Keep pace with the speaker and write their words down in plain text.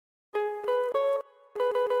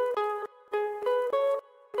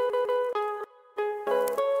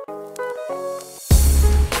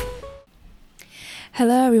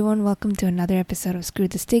Hello, everyone. Welcome to another episode of Screw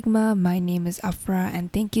the Stigma. My name is Afra,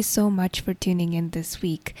 and thank you so much for tuning in this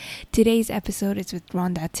week. Today's episode is with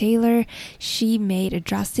Rhonda Taylor. She made a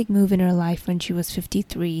drastic move in her life when she was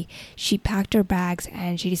 53. She packed her bags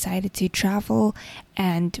and she decided to travel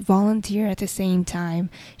and volunteer at the same time.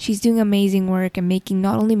 She's doing amazing work and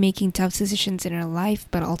not only making tough decisions in her life,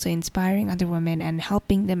 but also inspiring other women and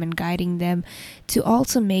helping them and guiding them to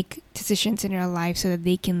also make decisions in their life so that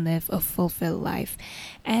they can live a fulfilled life.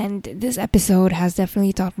 And this episode has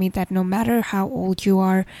definitely taught me that no matter how old you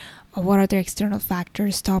are or what other external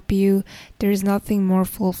factors stop you, there is nothing more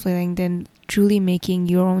fulfilling than truly making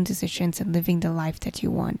your own decisions and living the life that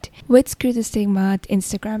you want. With Screw the Stigma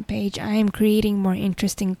Instagram page, I am creating more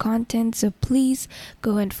interesting content, so please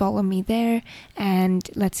go and follow me there and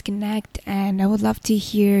let's connect. And I would love to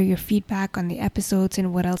hear your feedback on the episodes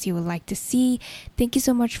and what else you would like to see. Thank you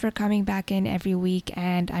so much for coming back in every week,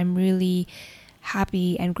 and I'm really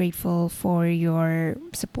happy and grateful for your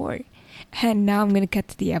support. And now I'm going to cut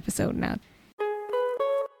to the episode now.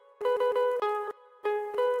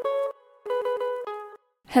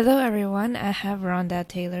 Hello everyone, I have Rhonda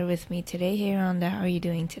Taylor with me today. Hey Rhonda, how are you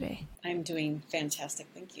doing today? I'm doing fantastic,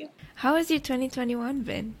 thank you. How has your 2021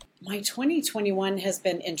 been? My 2021 has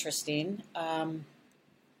been interesting.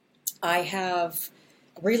 I have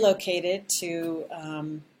relocated to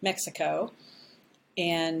Mexico,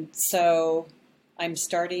 and so I'm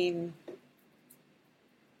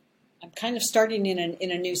kind of starting in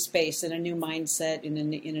a new space, in a new mindset, in a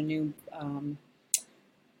new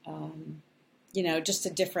just a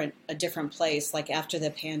different place. Like after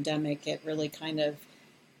the pandemic, it really kind of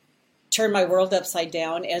turned my world upside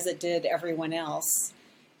down, as it did everyone else,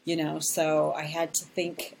 so I had to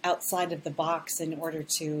think outside of the box in order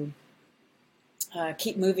to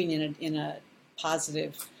keep moving in a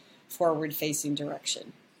positive, forward-facing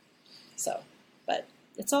direction. But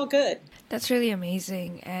it's all good. That's really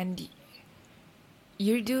amazing, and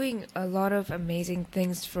you're doing a lot of amazing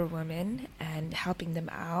things for women and helping them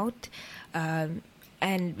out.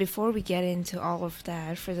 And before we get into all of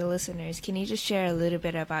that, for the listeners, can you just share a little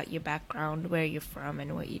bit about your background, where you're from,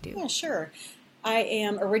 and what you do? Yeah, sure. I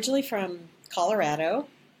am originally from Colorado,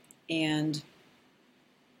 and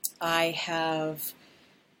I have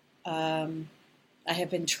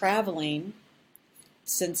been traveling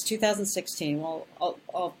since 2016.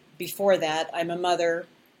 Well, before that, I'm a mother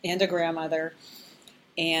and a grandmother,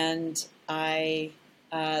 and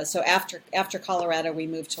so after Colorado, we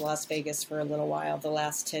moved to Las Vegas for a little while, the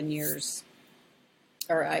last 10 years,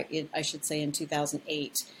 or I should say in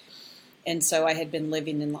 2008. And so I had been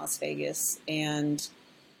living in Las Vegas, and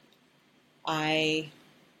I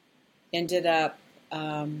ended up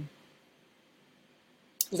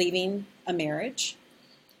leaving a marriage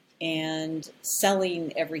and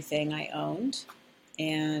selling everything I owned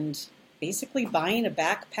and basically buying a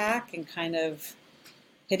backpack and kind of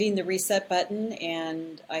hitting the reset button,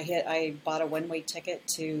 and I bought a one-way ticket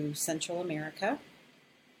to Central America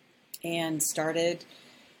and started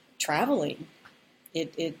traveling.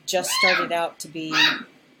 It just started out to be,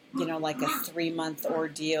 like a 3-month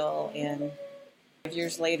ordeal, and 5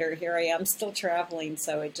 years later, here I am still traveling.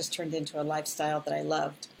 So it just turned into a lifestyle that I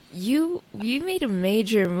loved. You made a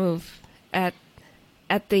major move at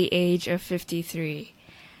the age of 53.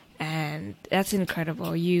 And that's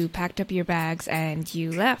incredible. You packed up your bags and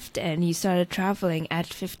you left and you started traveling at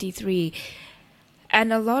 53.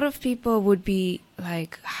 And a lot of people would be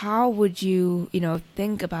like, how would you,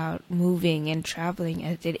 think about moving and traveling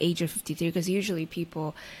at the age of 53? Because usually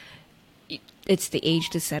people, it's the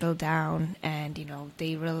age to settle down and,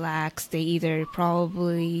 they relax. They either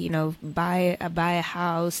probably, buy a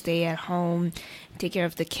house, stay at home, take care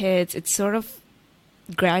of the kids. It's sort of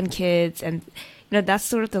grandkids, and that's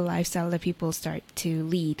sort of the lifestyle that people start to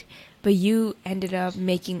lead. But you ended up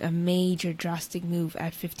making a major drastic move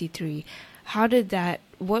at 53.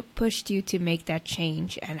 What pushed you to make that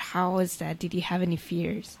change, and how was that? Did you have any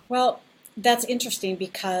fears? Well, that's interesting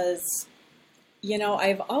because,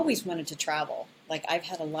 I've always wanted to travel. Like, I've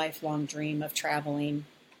had a lifelong dream of traveling.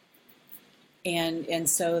 And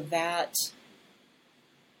so that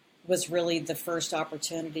was really the first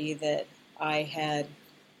opportunity that I had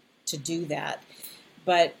to do that.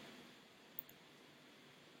 But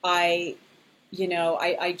I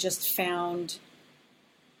just found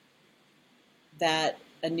that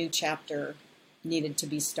a new chapter needed to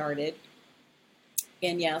be started.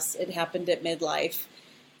 And yes, it happened at midlife.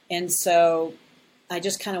 And so I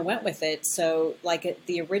just kind of went with it. So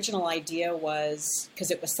the original idea was, because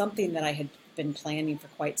it was something that I had been planning for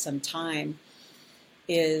quite some time,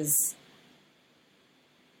 is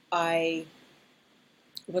I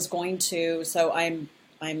was going to, so I'm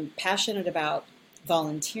passionate about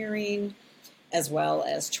volunteering as well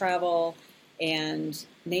as travel and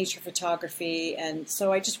nature photography. And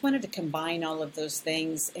so I just wanted to combine all of those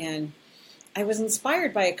things. And I was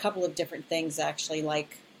inspired by a couple of different things, actually,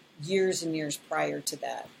 like years and years prior to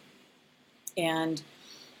that. And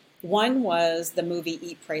one was the movie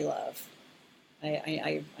Eat, Pray, Love.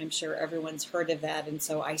 I'm sure everyone's heard of that. And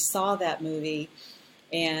so I saw that movie,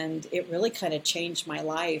 and it really kind of changed my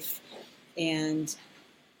life. And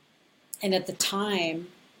at the time,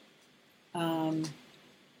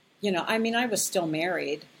 I mean, I was still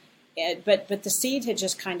married, but the seed had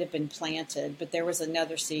just kind of been planted. But there was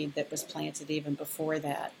another seed that was planted even before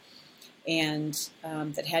that, and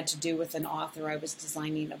that had to do with an author I was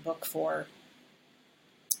designing a book for.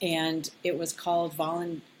 And it was called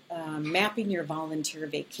Mapping Your Volunteer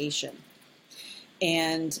Vacation.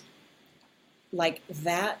 And like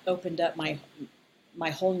that opened up my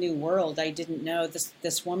whole new world. I didn't know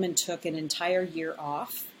this woman took an entire year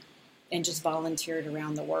off and just volunteered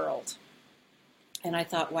around the world. And I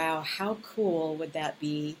thought, wow, how cool would that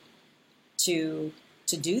be to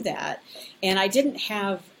do that? And I didn't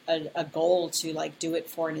have a goal to like do it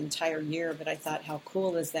for an entire year, but I thought, how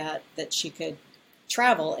cool is that she could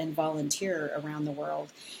travel and volunteer around the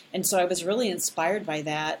world. And so I was really inspired by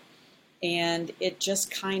that, and it just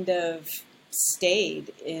kind of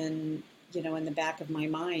stayed in the back of my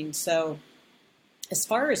mind. So as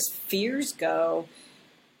far as fears go,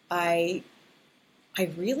 I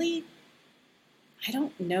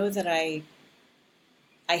don't know that I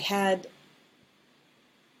had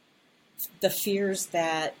the fears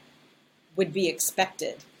that would be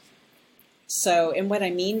expected. So, and what I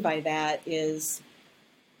mean by that is,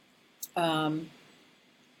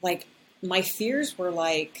 like my fears were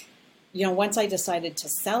like, once I decided to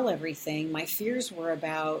sell everything, my fears were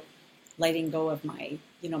about letting go of my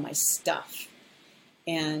stuff.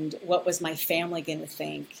 And what was my family going to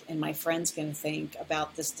think and my friends going to think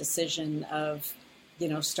about this decision of,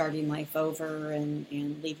 starting life over and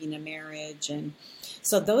leaving a marriage. And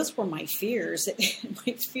so those were my fears.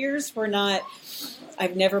 My fears were not,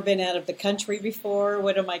 I've never been out of the country before.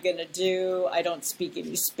 What am I going to do? I don't speak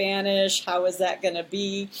any Spanish. How is that going to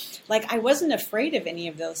be? Like, I wasn't afraid of any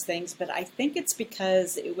of those things, but I think it's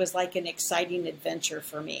because it was like an exciting adventure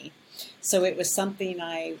for me. So it was something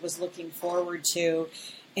I was looking forward to.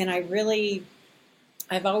 And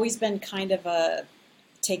I've always been kind of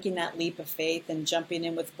taking that leap of faith and jumping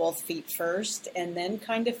in with both feet first and then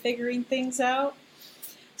kind of figuring things out.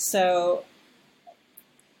 So,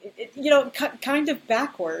 kind of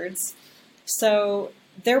backwards. So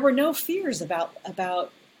there were no fears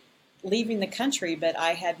about leaving the country, but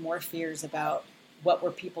I had more fears about what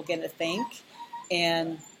were people going to think,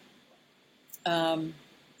 and, and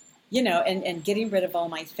getting rid of all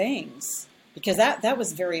my things. Because that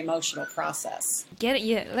was a very emotional process.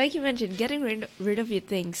 Like you mentioned, getting rid of your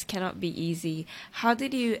things cannot be easy. How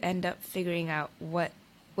did you end up figuring out what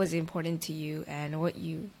was important to you and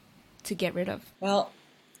to get rid of? Well,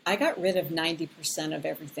 I got rid of 90% of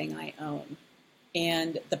everything I own.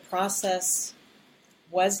 And the process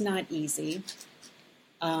was not easy.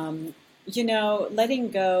 Letting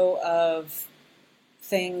go of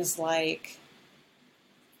things like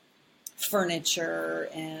furniture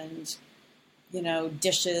and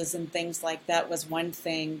dishes and things like that was one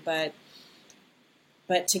thing, but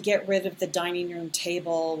to get rid of the dining room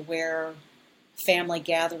table where family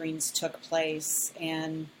gatherings took place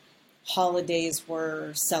and holidays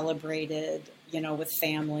were celebrated, with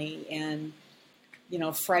family, and,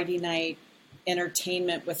 Friday night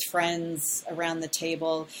entertainment with friends around the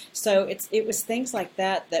table. So it was things like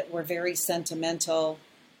that were very sentimental.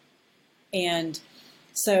 And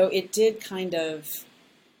so it did kind of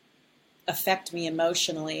affect me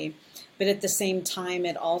emotionally, but at the same time,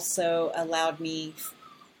 it also allowed me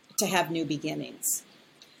to have new beginnings.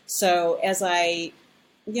 So as I,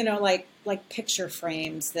 like picture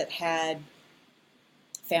frames that had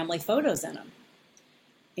family photos in them.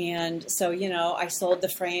 And so, I sold the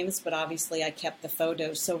frames, but obviously I kept the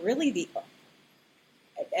photos. So really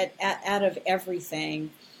out of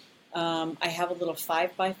everything, I have a little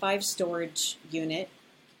 5x5 storage unit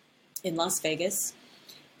in Las Vegas.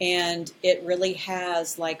 And it really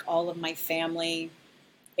has like all of my family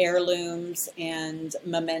heirlooms and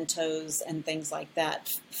mementos and things like that,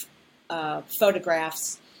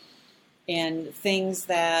 photographs and things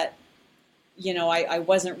that, I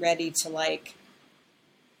wasn't ready to like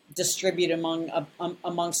distribute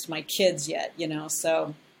amongst my kids yet,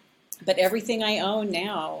 so, but everything I own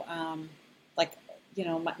now,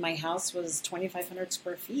 my house was 2,500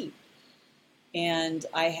 square feet. And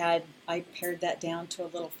I pared that down to a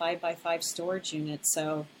little 5x5 storage unit.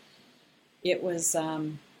 So it was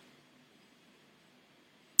um,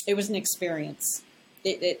 it was an experience.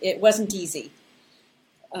 It wasn't easy,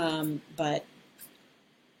 but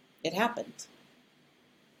it happened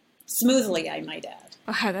smoothly, I might add.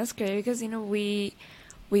 Wow, that's great because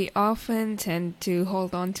we often tend to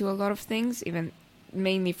hold on to a lot of things, even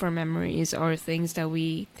mainly for memories or things that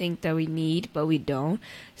we think that we need but we don't.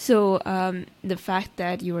 So the fact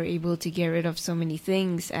that you were able to get rid of so many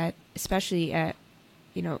things at especially at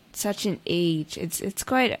such an age, it's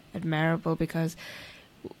quite admirable because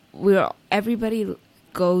everybody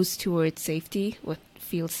goes towards safety, what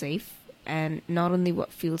feels safe, and not only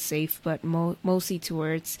what feels safe, but mostly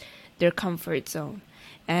towards their comfort zone.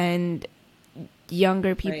 And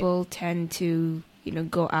younger people Right. tend to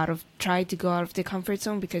try to go out of the comfort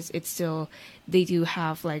zone because it's still they do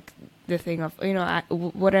have like the thing of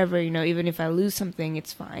whatever, even if I lose something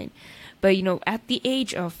it's fine. But at the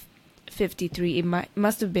age of 53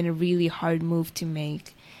 must have been a really hard move to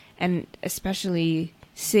make, and especially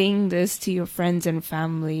saying this to your friends and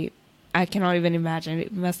family, I cannot even imagine.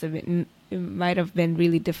 It might have been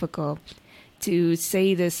really difficult to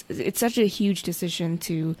say this. It's such a huge decision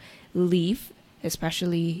to leave,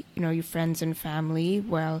 especially, your friends and family.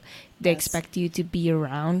 Well, they Yes. expect you to be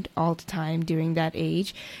around all the time during that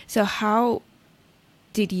age. So how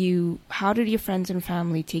did your friends and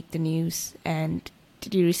family take the news, and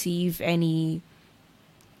did you receive any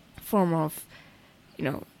form of, you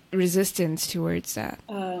know, resistance towards that?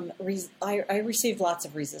 I received lots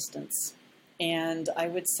of resistance. And I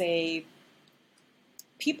would say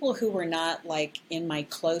people who were not like in my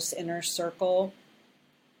close inner circle,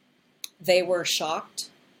 they were shocked.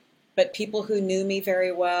 But people who knew me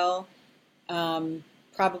very well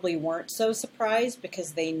probably weren't so surprised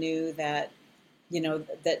because they knew that,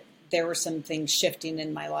 that there were some things shifting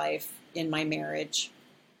in my life, in my marriage.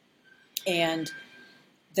 And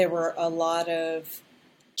there were a lot of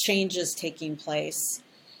changes taking place.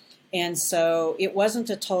 And so it wasn't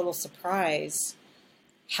a total surprise.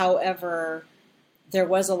 However, there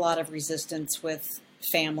was a lot of resistance with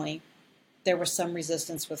family. There was some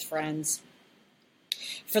resistance with friends.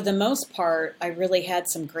 For the most part, I really had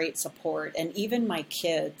some great support. And even my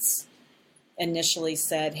kids initially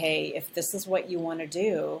said, hey, if this is what you want to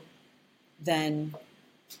do, then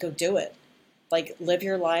go do it. Like, live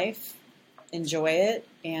your life, enjoy it,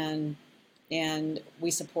 and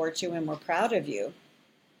we support you and we're proud of you.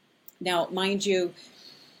 Now, mind you,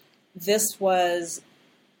 this was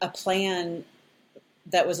a plan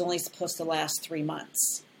that was only supposed to last 3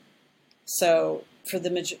 months. So for the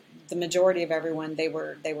majority of everyone, they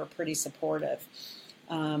were pretty supportive.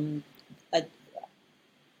 Um, a,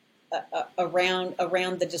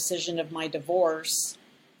 around the decision of my divorce,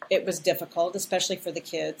 it was difficult, especially for the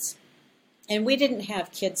kids. And we didn't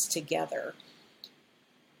have kids together.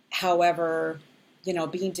 However,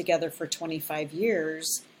 being together for 25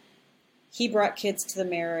 years, he brought kids to the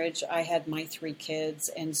marriage. I had my 3 kids.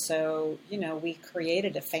 And so, we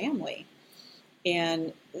created a family.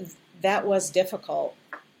 And that was difficult.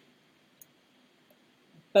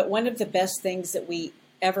 But one of the best things that we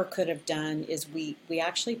ever could have done is we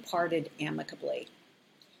actually parted amicably.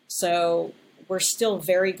 So we're still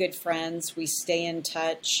very good friends. We stay in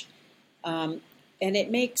touch. And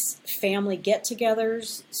it makes family get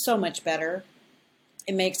togethers so much better.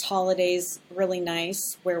 It makes holidays really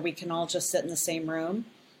nice where we can all just sit in the same room.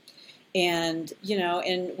 And,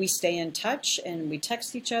 and we stay in touch and we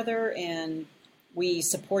text each other and we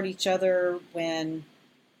support each other when,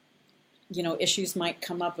 issues might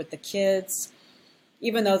come up with the kids.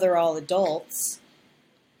 Even though they're all adults,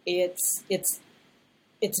 it's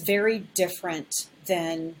very different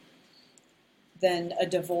than a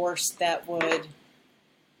divorce that would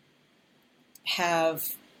have,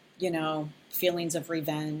 feelings of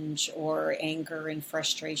revenge or anger and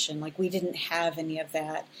frustration. Like, we didn't have any of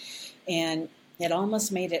that. And it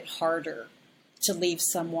almost made it harder to leave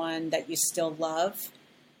someone that you still love,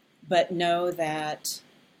 but know that,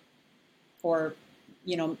 or,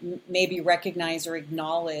 maybe recognize or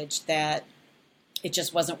acknowledge that it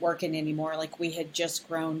just wasn't working anymore. Like, we had just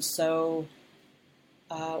grown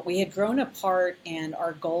we had grown apart and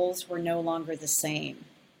our goals were no longer the same.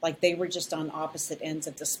 Like, they were just on opposite ends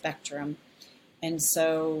of the spectrum. And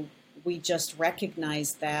so we just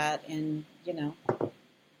recognized that and,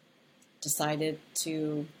 decided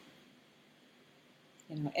to,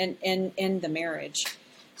 and end the marriage.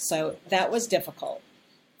 So that was difficult.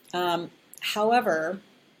 However,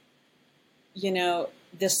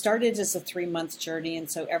 this started as a 3 month journey, and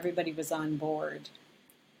so everybody was on board.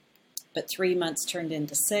 But 3 months turned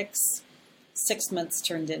into 6, 6 months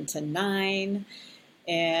turned into 9.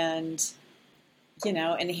 And,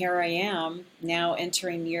 and here I am now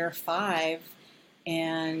entering year 5,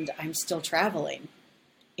 and I'm still traveling.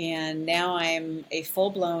 And now I'm a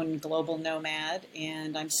full-blown global nomad,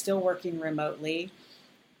 and I'm still working remotely.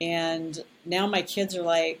 And now my kids are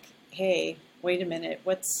like, hey, wait a minute,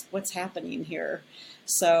 what's happening here?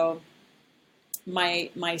 So my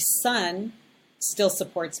son still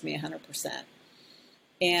supports me 100%.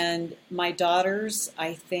 And my daughters,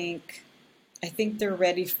 I think they're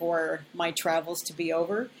ready for my travels to be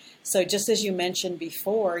over. So just as you mentioned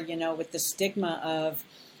before, with the stigma of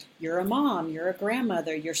you're a mom, you're a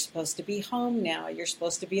grandmother, you're supposed to be home now, you're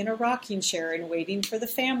supposed to be in a rocking chair and waiting for the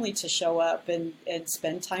family to show up and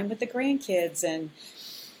spend time with the grandkids.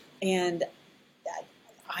 And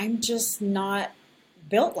I'm just not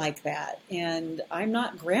built like that. And I'm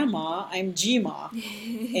not grandma, I'm G-ma.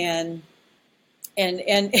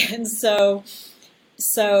 and so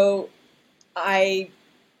I,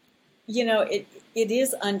 it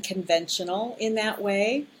is unconventional in that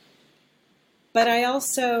way, but I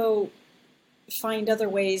also find other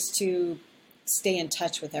ways to stay in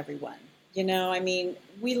touch with everyone.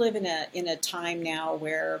 We live in a time now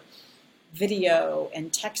where video and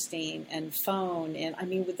texting and phone, and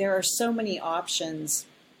there are so many options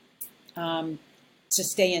to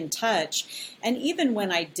stay in touch. And even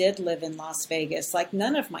when I did live in Las Vegas, like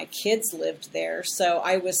none of my kids lived there, so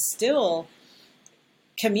I was still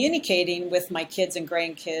communicating with my kids and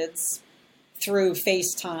grandkids through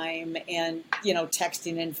FaceTime and,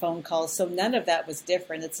 texting and phone calls. So none of that was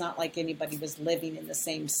different. It's not like anybody was living in the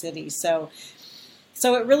same city. So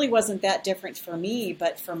it really wasn't that different for me,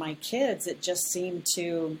 but for my kids, it just seemed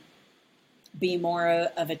to be more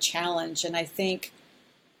of a challenge. And I think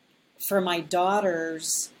for my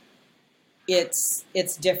daughters,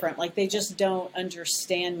 it's different. Like they just don't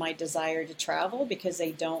understand my desire to travel because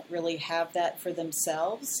they don't really have that for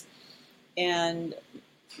themselves. And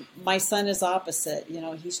my son is opposite.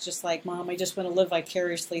 He's just like, Mom, I just want to live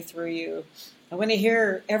vicariously through you. I want to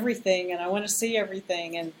hear everything and I want to see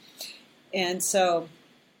everything. And so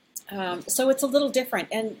it's a little different.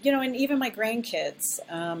 And, and even my grandkids,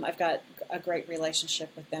 I've got a great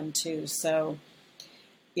relationship with them too. So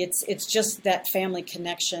it's just that family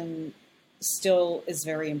connection still is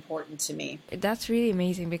very important to me. That's really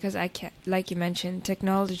amazing because like you mentioned,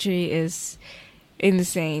 technology is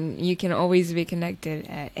insane. You can always be connected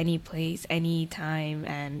at any place, any time,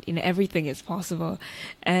 and everything is possible.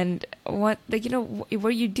 And what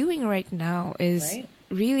you're doing right now is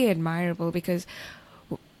really admirable because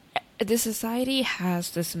the society has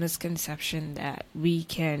this misconception that we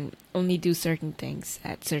can only do certain things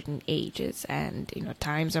at certain ages and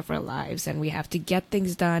times of our lives, and we have to get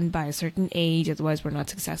things done by a certain age, otherwise we're not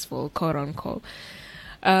successful, quote unquote.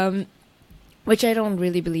 Which I don't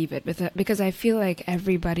really believe it, because I feel like I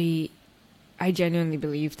genuinely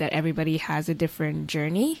believe that everybody has a different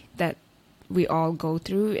journey that we all go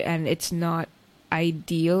through, and it's not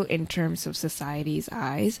ideal in terms of society's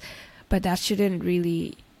eyes, but that shouldn't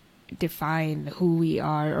really define who we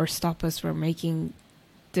are or stop us from making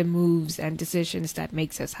the moves and decisions that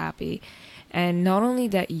makes us happy. And not only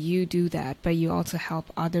that you do that, but you also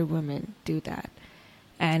help other women do that.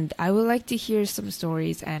 And I would like to hear some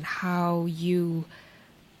stories and how you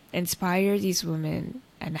inspire these women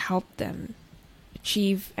and help them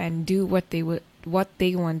achieve and do what they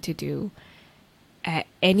want to do at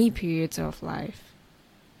any periods of life.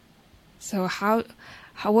 So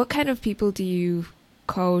what kind of people do you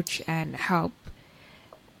coach and help,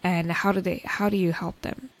 and how do you help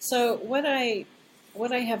them? So what I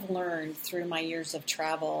have learned through my years of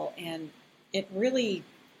travel, and it really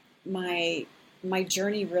my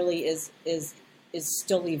journey really is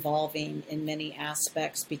still evolving in many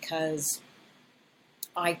aspects, because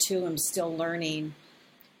I too am still learning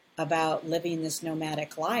about living this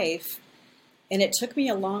nomadic life, and it took me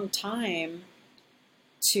a long time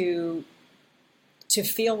to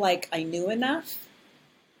feel like I knew enough.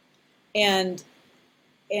 And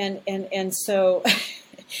so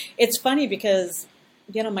it's funny because,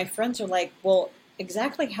 my friends are like, well,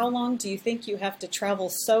 exactly how long do you think you have to travel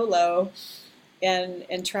solo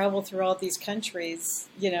and travel through all these countries,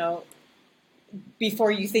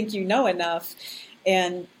 before you think you know enough?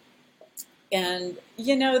 And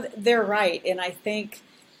they're right. And I think,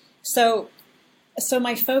 so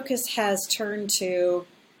my focus has turned to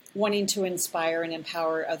wanting to inspire and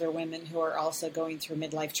empower other women who are also going through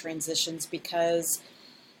midlife transitions, because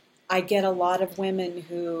I get a lot of women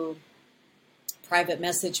who private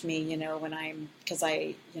message me, because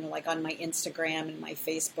I, like on my Instagram and my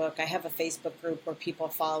Facebook, I have a Facebook group where people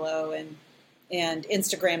follow, and and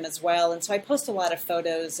Instagram as well. And so I post a lot of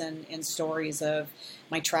photos and stories of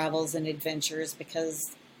my travels and adventures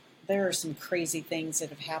because there are some crazy things that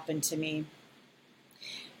have happened to me.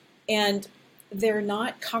 And they're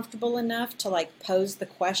not comfortable enough to like pose the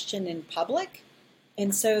question in public.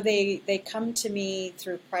 And so they come to me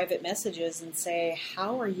through private messages and say,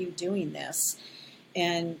 "How are you doing this?"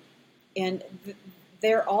 And and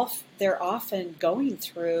they're often going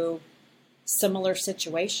through similar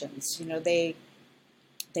situations. They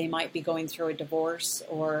might be going through a divorce,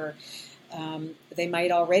 or they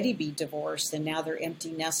might already be divorced and now they're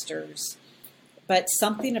empty nesters. But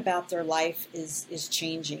something about their life is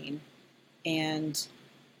changing, and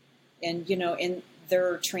and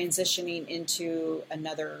they're transitioning into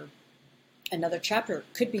another chapter.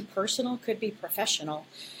 Could be personal, could be professional.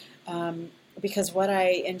 Because what I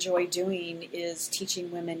enjoy doing is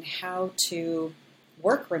teaching women how to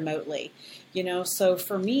work remotely. So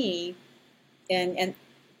for me, and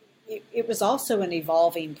it was also an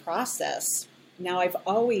evolving process. Now I've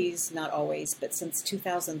always, not always, but since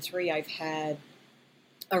 2003, I've had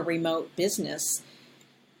a remote business.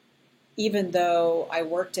 Even though I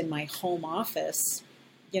worked in my home office,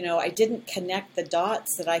 I didn't connect the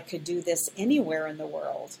dots that I could do this anywhere in the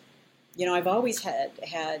world. I've always had,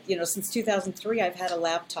 since 2003, I've had a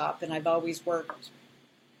laptop, and I've always worked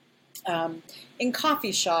in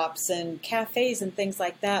coffee shops and cafes and things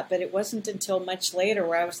like that. But it wasn't until much later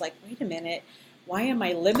where I was like, wait a minute, why am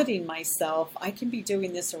I limiting myself? I can be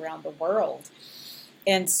doing this around the world.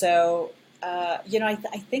 And so, I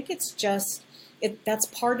think it's just, that's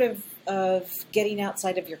part of getting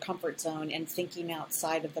outside of your comfort zone and thinking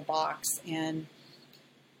outside of the box. And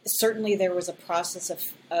certainly there was a process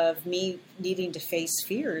of me needing to face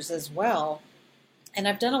fears as well. And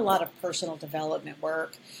I've done a lot of personal development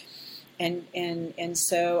work. And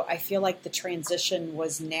so I feel like the transition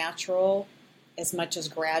was natural as much as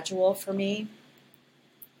gradual for me.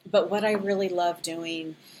 But what I really love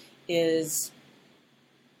doing is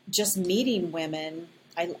just meeting women.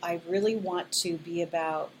 I really want to be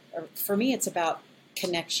about, or for me, it's about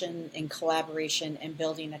connection and collaboration and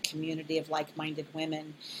building a community of like-minded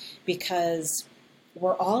women, because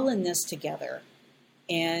we're all in this together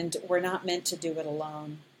and we're not meant to do it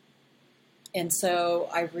alone. And so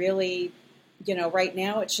I really, right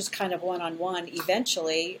now it's just kind of one-on-one.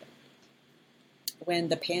 Eventually, when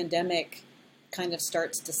the pandemic kind of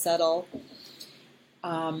starts to settle,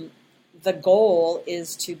 the goal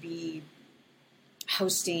is to be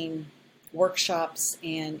hosting workshops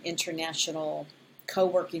and international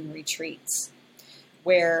co-working retreats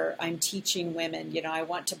where I'm teaching women. I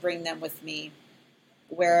want to bring them with me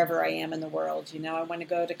wherever I am in the world. I want to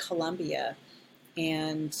go to Colombia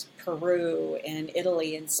and Peru and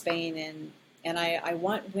Italy and Spain, and I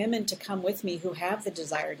want women to come with me who have the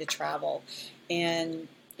desire to travel and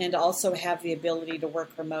also have the ability to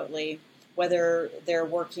work remotely, whether they're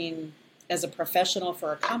working as a professional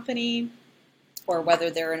for a company or whether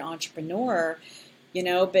they're an entrepreneur,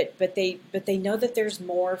 but they know that there's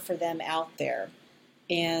more for them out there.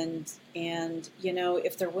 And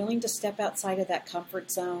if they're willing to step outside of that comfort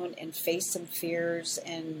zone and face some fears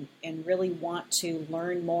and really want to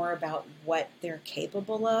learn more about what they're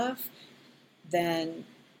capable of, then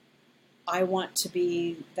I want to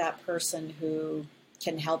be that person who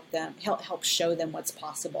can help them, help show them what's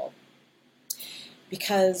possible.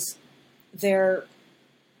 Because there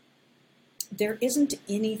isn't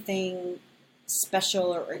anything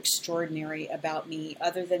special or extraordinary about me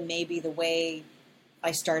other than maybe the way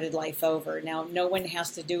I started life over. Now, no one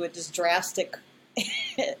has to do it as drastic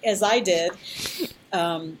as I did,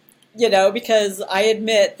 because I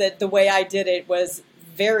admit that the way I did it was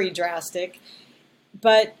very drastic.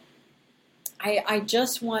 But I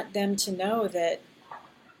just want them to know that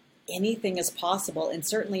anything is possible. And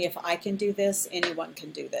certainly if I can do this, anyone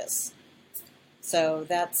can do this. So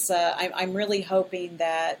that's, I'm really hoping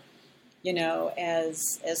that,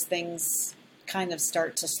 as things kind of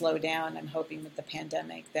start to slow down, I'm hoping with the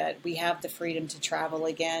pandemic that we have the freedom to travel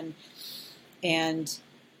again, and,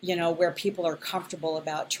 where people are comfortable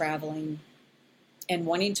about traveling and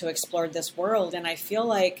wanting to explore this world. And I feel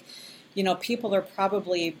like, people are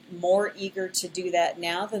probably more eager to do that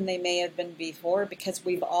now than they may have been before, because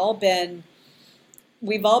we've all been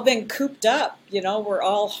cooped up. We're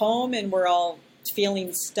all home and we're all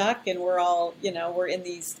feeling stuck, and we're all, we're in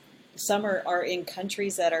these, some are in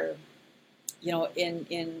countries that are,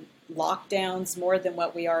 in lockdowns more than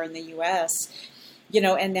what we are in the U.S.,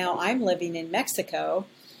 and now I'm living in Mexico.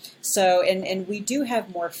 So, and we do have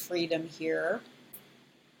more freedom here,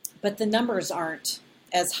 but the numbers aren't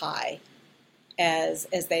as high as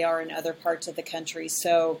they are in other parts of the country.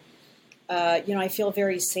 So, I feel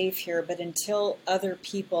very safe here, but until other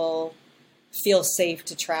people feel safe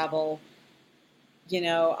to travel,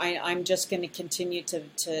 I'm just going to continue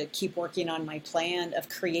to keep working on my plan of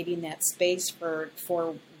creating that space for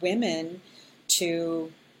women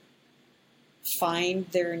to find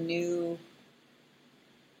their new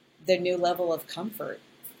level of comfort.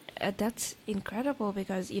 That's incredible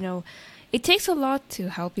because, it takes a lot to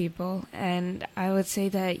help people. And I would say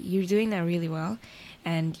that you're doing that really well.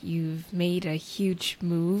 And you've made a huge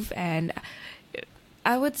move. And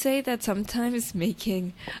I would say that sometimes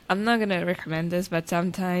I'm not going to recommend this, but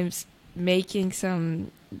sometimes making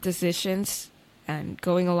some decisions and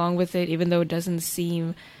going along with it, even though it doesn't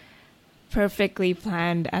seem perfectly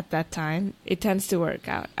planned at that time, it tends to work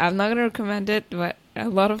out. I'm not going to recommend it, but a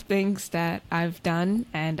lot of things that I've done,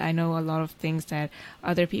 and I know a lot of things that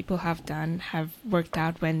other people have done, have worked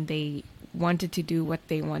out when they wanted to do what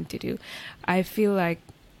they want to do. I feel like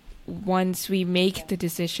once we make the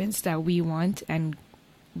decisions that we want and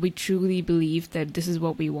we truly believe that this is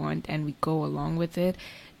what we want and we go along with it,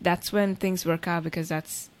 that's when things work out, because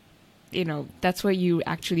that's what you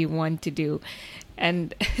actually want to do.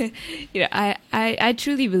 And I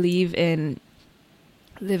truly believe in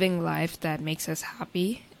living life that makes us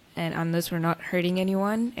happy, and unless we're not hurting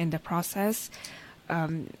anyone in the process,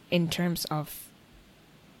 in terms of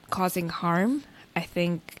causing harm, I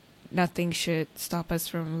think nothing should stop us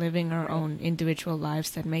from living our own individual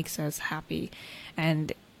lives that makes us happy.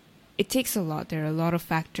 And it takes a lot. There are a lot of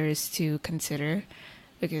factors to consider,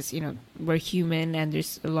 because we're human and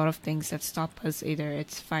there's a lot of things that stop us. Either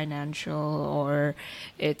it's financial or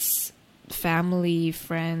it's family,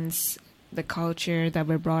 friends, the culture that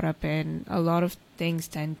we're brought up in. A lot of things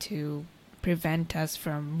tend to prevent us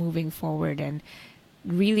from moving forward and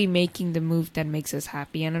really making the move that makes us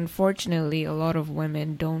happy. And unfortunately, a lot of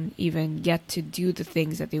women don't even get to do the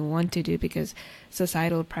things that they want to do because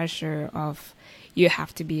societal pressure of you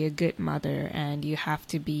have to be a good mother and you have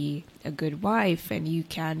to be a good wife, and you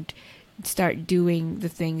can't start doing the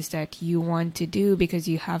things that you want to do because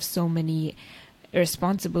you have so many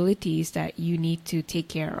responsibilities that you need to take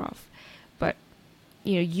care of. But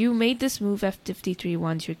you made this move at 53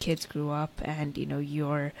 once your kids grew up, and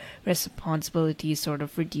your responsibilities sort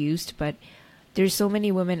of reduced. But there's so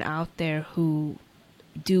many women out there who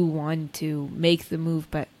do want to make the move,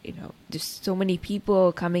 but there's so many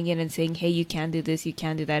people coming in and saying, hey, you can't do this, you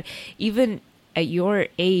can't do that. Even at your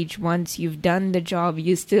age, once you've done the job,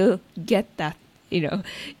 you still get that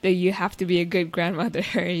that you have to be a good grandmother.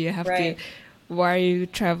 You have Right. to, why are you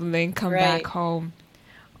traveling, come Right. back home.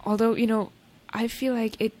 Although I feel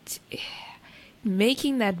like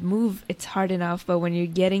making that move, it's hard enough, but when you're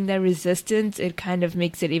getting that resistance, it kind of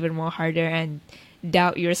makes it even more harder, and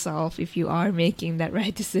doubt yourself if you are making that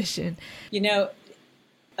right decision. You're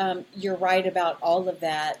right about all of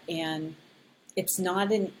that, and it's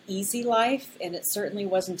not an easy life, and it certainly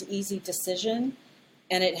wasn't an easy decision,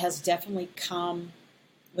 and it has definitely come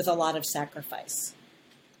with a lot of sacrifice.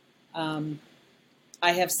 I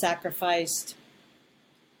have sacrificed,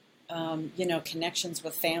 connections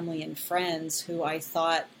with family and friends who I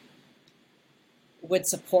thought would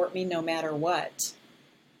support me no matter what.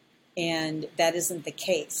 And that isn't the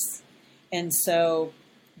case. And so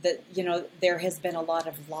there has been a lot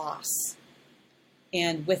of loss.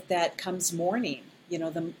 And with that comes mourning,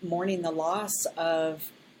 the mourning, the loss of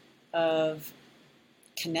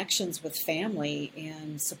connections with family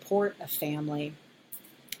and support of family.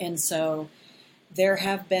 And so there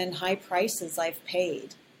have been high prices I've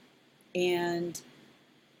paid. And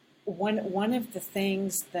one of the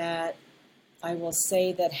things that I will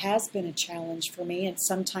say that has been a challenge for me, and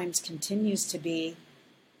sometimes continues to be,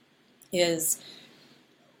 is,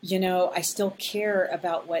 I still care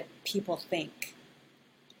about what people think.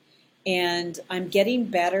 And I'm getting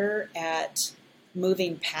better at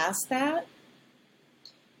moving past that.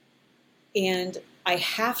 And I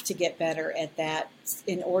have to get better at that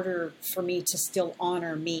in order for me to still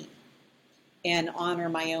honor me and honor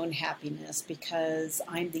my own happiness, because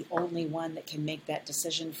I'm the only one that can make that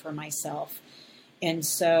decision for myself. And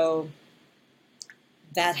so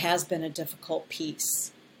that has been a difficult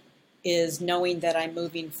piece, is knowing that I'm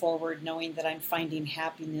moving forward, knowing that I'm finding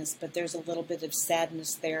happiness, but there's a little bit of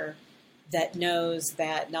sadness there that knows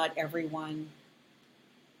that not everyone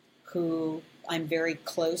who I'm very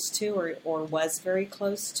close to or was very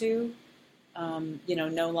close to,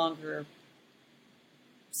 no longer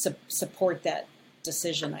support that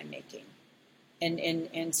decision I'm making.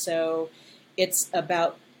 And so it's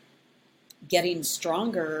about getting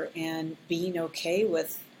stronger and being okay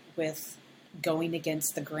with going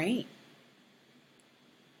against the grain.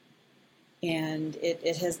 and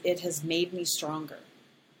it has made me stronger,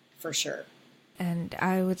 for sure. And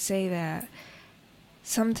I would say that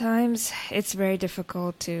sometimes it's very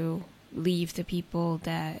difficult to leave the people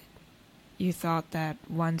that you thought that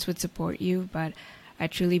once would support you, but I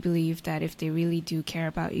truly believe that if they really do care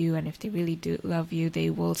about you and if they really do love you, they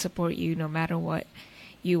will support you no matter what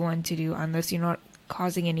you want to do, unless you're not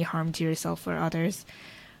causing any harm to yourself or others.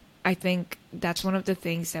 I think that's one of the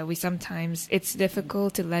things that we sometimes, it's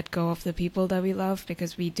difficult to let go of the people that we love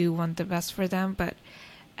because we do want the best for them, but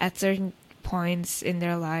at certain points in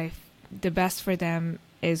their life, the best for them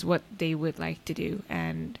is what they would like to do.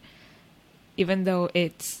 And even though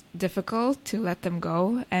it's difficult to let them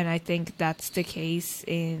go, and I think that's the case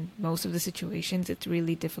in most of the situations, it's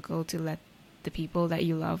really difficult to let the people that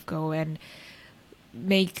you love go and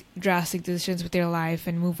make drastic decisions with their life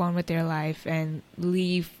and move on with their life and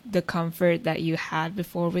leave the comfort that you had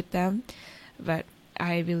before with them. But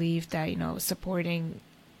I believe that, supporting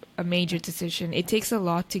a major decision, it takes a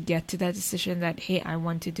lot to get to that decision that, hey, I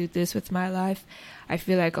want to do this with my life. I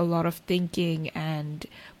feel like a lot of thinking and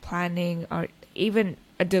planning, or even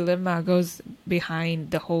a dilemma, goes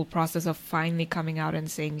behind the whole process of finally coming out and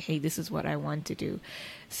saying, hey, this is what I want to do.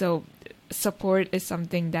 So support is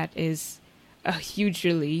something that is a huge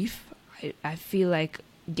relief. I feel like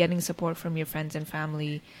getting support from your friends and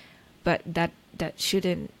family, but that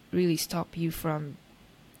shouldn't really stop you from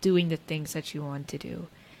doing the things that you want to do.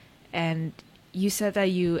 And you said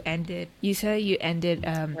that you ended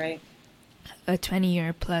Right. a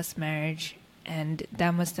 20-year plus marriage, and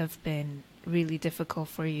that must have been really difficult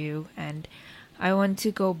for you. And I want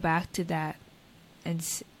to go back to that and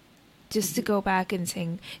just to go back and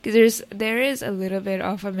sing, because there is a little bit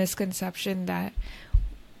of a misconception that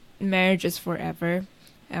marriage is forever,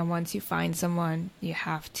 and once you find someone,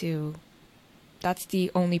 that's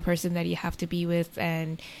the only person that you have to be with,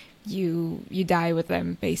 and you die with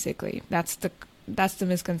them, basically. That's the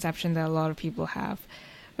misconception that a lot of people have.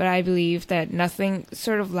 But I believe that nothing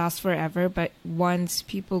sort of lasts forever, but once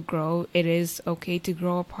people grow, it is okay to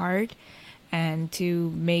grow apart and to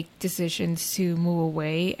make decisions to move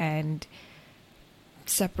away and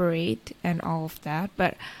separate and all of that.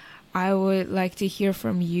 But I would like to hear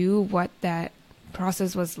from you what that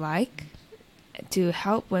process was like to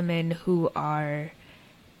help women who are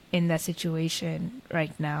in that situation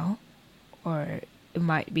right now, or it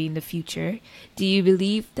might be in the future. Do you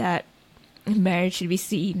believe that marriage should be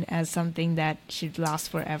seen as something that should last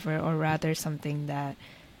forever, or rather something that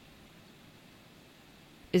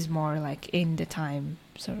is more like in the time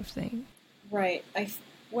sort of thing? Right.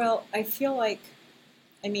 Well, I feel like,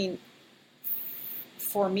 I mean,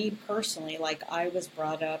 for me personally, like I was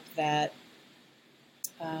brought up that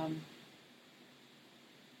um,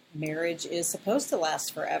 marriage is supposed to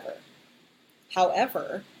last forever.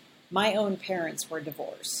 However, my own parents were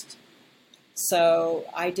divorced. So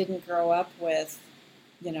I didn't grow up with,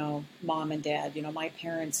 mom and dad. My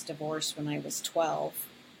parents divorced when I was 12,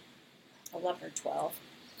 11 or 12.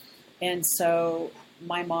 And so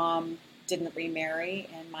my mom didn't remarry,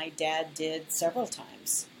 and my dad did several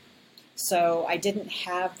times. So I didn't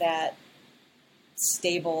have that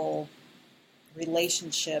stable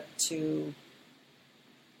relationship to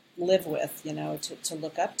live with, to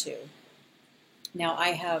look up to. Now I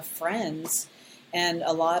have friends and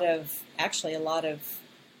I'm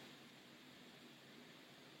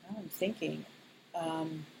thinking,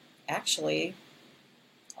 actually,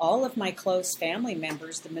 all of my close family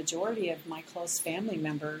members, the majority of my close family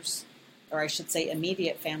members, or I should say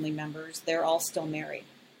immediate family members, they're all still married.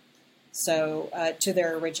 So, to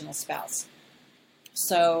their original spouse.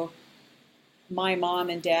 So my mom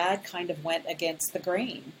and dad kind of went against the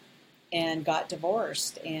grain and got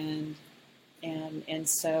divorced, and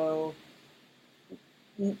so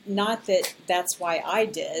not that that's why I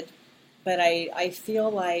did, but I feel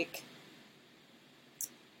like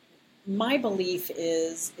my belief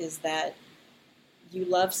is that you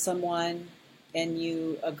love someone and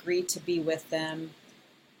you agree to be with them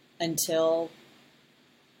until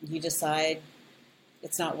you decide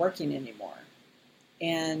it's not working anymore.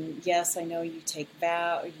 And yes, I know you you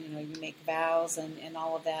make vows and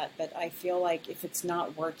all of that, but I feel like if it's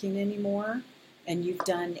not working anymore and you've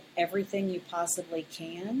done everything you possibly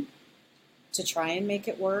can to try and make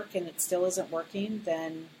it work and it still isn't working,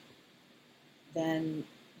 then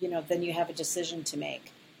you have a decision to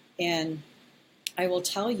make. And I will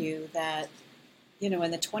tell you that, in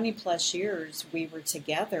the 20 plus years we were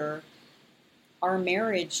together, our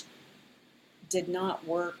marriage did not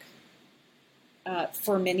work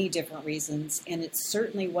for many different reasons, and it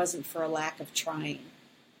certainly wasn't for a lack of trying.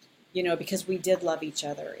 because we did love each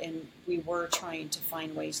other and we were trying to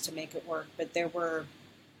find ways to make it work, but there were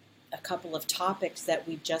a couple of topics that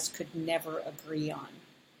we just could never agree on.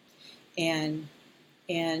 And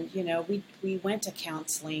we went to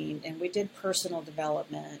counseling and we did personal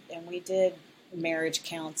development and we did marriage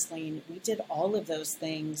counseling. We did all of those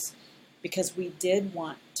things because we did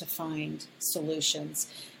want to find solutions.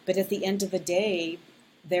 But at the end of the day,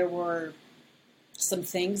 there were some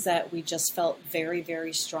things that we just felt very,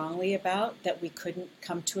 very strongly about that we couldn't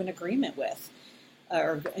come to an agreement with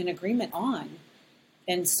or an agreement on.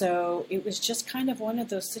 And so it was just kind of one of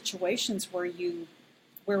those situations where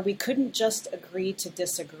we couldn't just agree to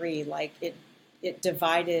disagree. Like it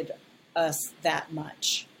divided us that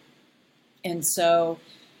much. And so,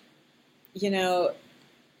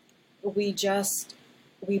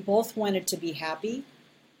 we both wanted to be happy.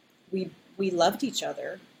 We loved each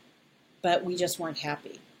other, but we just weren't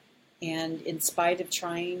happy. And in spite of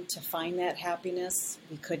trying to find that happiness,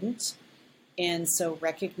 we couldn't. And so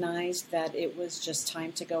recognized that it was just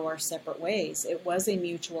time to go our separate ways. It was a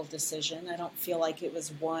mutual decision. I don't feel like it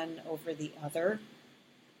was one over the other.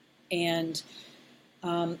 And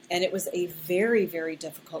it was a very, very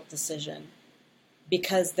difficult decision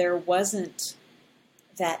because there wasn't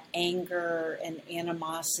that anger and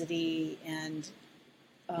animosity, and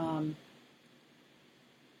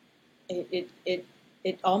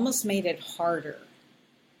it almost made it harder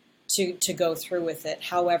to go through with it.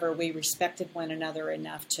 However, we respected one another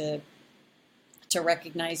enough to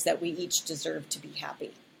recognize that we each deserved to be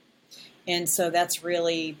happy. And so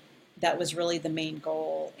that was really the main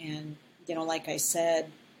goal. And, like I said,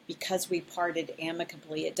 because we parted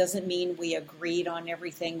amicably, it doesn't mean we agreed on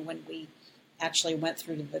everything when we actually went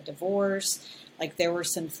through to the divorce. Like there were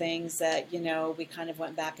some things that, we kind of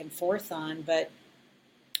went back and forth on, but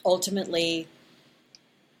ultimately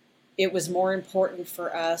it was more important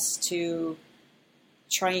for us to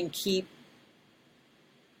try and keep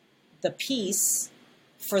the peace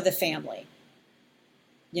for the family,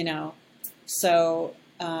 So,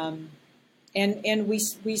 and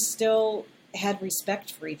we still had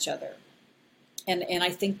respect for each other. And I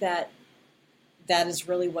think that is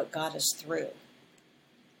really what got us through.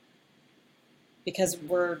 Because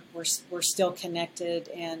we're still connected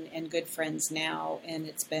and good friends now, and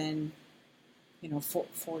it's been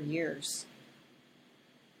 4 years.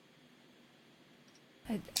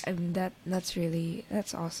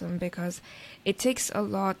 That's awesome, because it takes a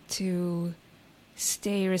lot to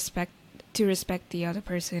respect the other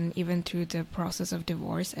person even through the process of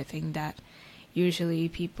divorce. I think that usually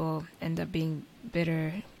people end up being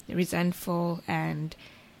bitter, resentful, and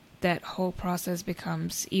that whole process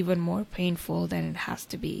becomes even more painful than it has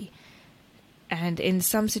to be. And in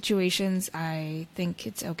some situations, I think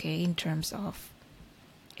it's okay in terms of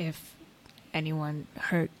if anyone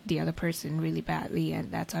hurt the other person really badly,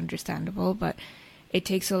 and that's understandable, but it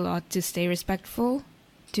takes a lot to stay respectful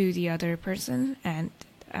to the other person, and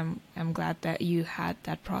I'm glad that you had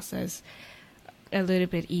that process a little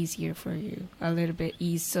bit easier for you, a little bit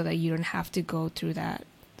easy, so that you don't have to go through that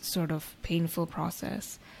sort of painful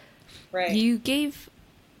process. Right. You gave,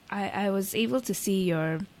 I was able to see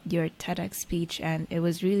your TEDx speech, and it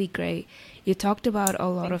was really great. You talked about a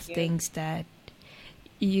lot of things that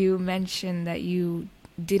you mentioned that you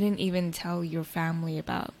didn't even tell your family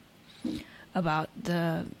about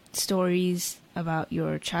the stories about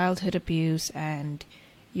your childhood abuse and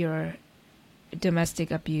your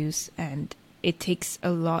domestic abuse, and it takes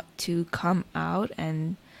a lot to come out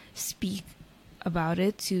and speak about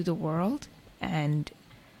it to the world and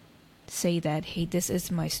say that, hey, this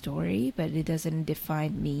is my story, but it doesn't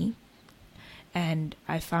define me. And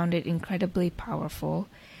I found it incredibly powerful,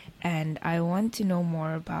 and I want to know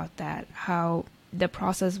more about that, how the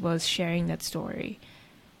process was sharing that story,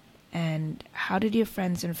 and how did your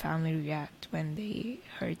friends and family react when they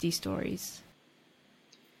heard these stories?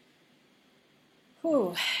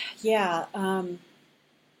 Oh, yeah.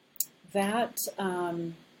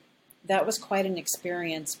 That was quite an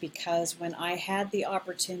experience, because when I had the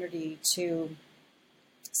opportunity to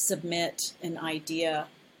submit an idea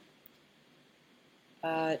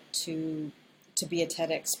to be a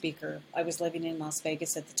TEDx speaker, I was living in Las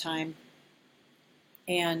Vegas at the time,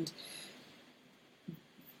 and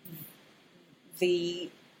the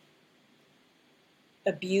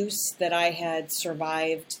abuse that I had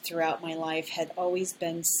survived throughout my life had always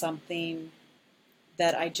been something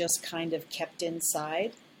that I just kind of kept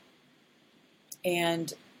inside.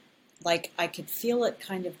 And like I could feel it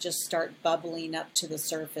kind of just start bubbling up to the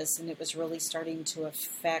surface, and it was really starting to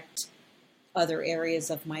affect other areas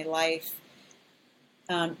of my life,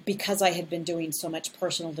 because I had been doing so much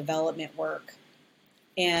personal development work.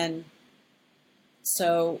 And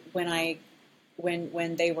so when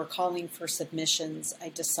they were calling for submissions, I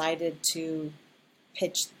decided to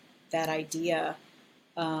pitch that idea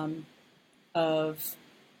of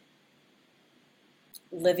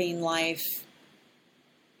living life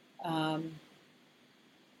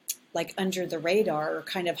like under the radar, or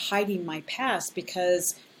kind of hiding my past,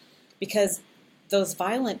 because those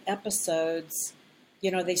violent episodes,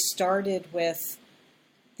 they started with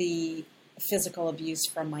the physical abuse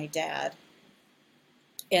from my dad.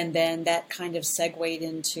 And then that kind of segued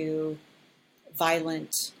into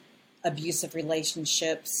violent, abusive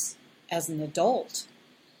relationships as an adult.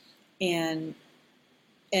 And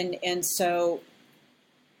so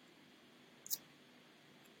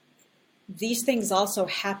these things also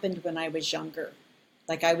happened when I was younger.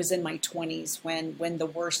 Like I was in my 20s when the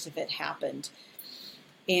worst of it happened.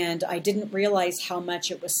 And I didn't realize how much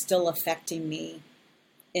it was still affecting me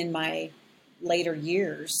in my later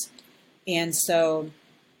years. And so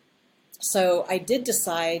I did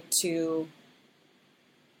decide to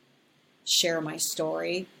share my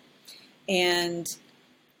story, and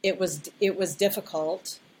it was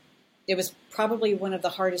difficult. It was probably one of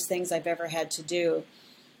the hardest things I've ever had to do.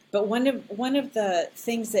 But one of the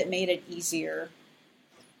things that made it easier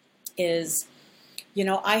is,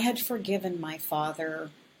 I had forgiven my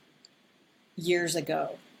father years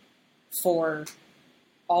ago for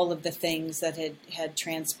all of the things that had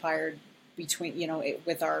transpired between,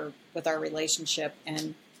 with our relationship,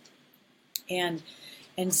 and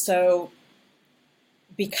so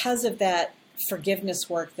because of that forgiveness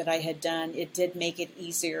work that I had done, it did make it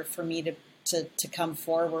easier for me to come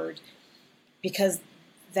forward, because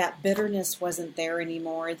that bitterness wasn't there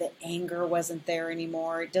anymore. The anger wasn't there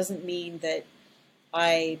anymore. It doesn't mean that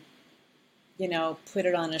I, put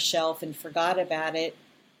it on a shelf and forgot about it.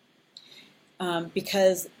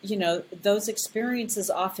 Because, those experiences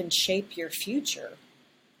often shape your future.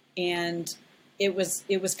 And it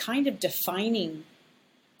was kind of defining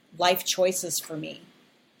life choices for me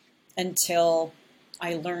until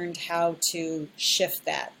I learned how to shift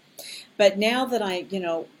that. But now that I,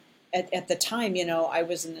 at the time, I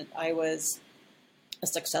was a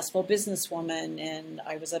successful businesswoman, and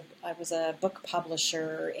I was a book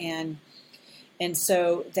publisher, and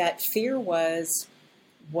so that fear was,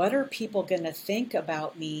 what are people going to think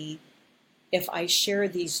about me if I share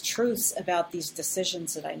these truths about these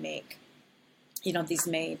decisions that I make? These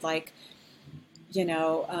made, like,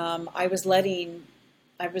 I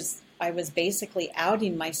was basically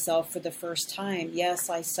outing myself for the first time. Yes,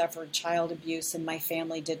 I suffered child abuse and my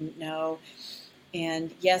family didn't know.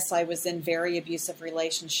 And yes, I was in very abusive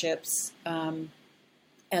relationships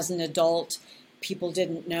as an adult. People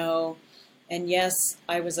didn't know. And yes,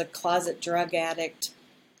 I was a closet drug addict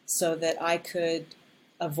so that I could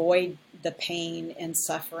avoid the pain and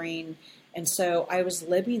suffering. And so I was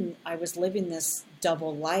living this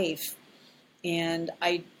double life. And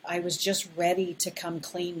I was just ready to come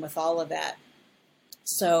clean with all of that.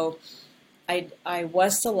 So I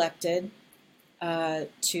was selected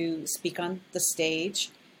to speak on the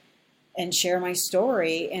stage and share my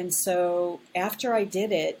story. And so after I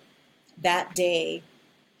did it that day,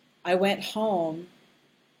 I went home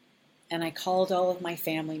and I called all of my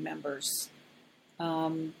family members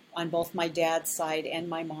on both my dad's side and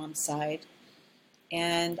my mom's side.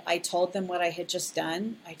 And I told them what I had just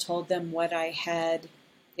done. I told them what I had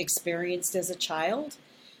experienced as a child.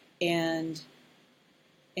 And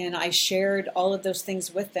I shared all of those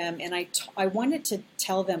things with them. And I wanted to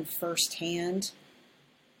tell them firsthand,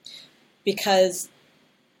 because,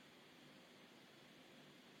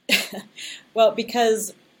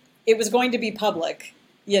 because it was going to be public,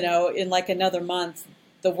 in like another month.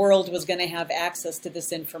 The world was going to have access to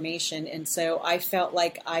this information. And so I felt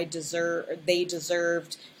like they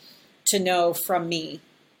deserved to know from me,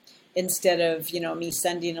 instead of, me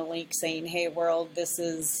sending a link saying, hey world, this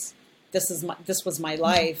was my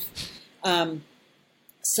life.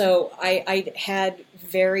 So I had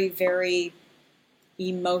very, very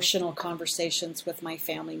emotional conversations with my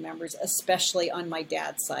family members, especially on my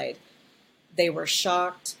dad's side. They were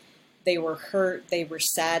shocked, they were hurt, they were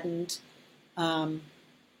saddened.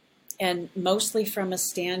 And mostly from a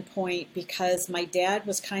standpoint because my dad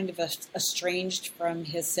was kind of estranged from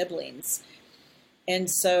his siblings. And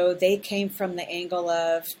so they came from the angle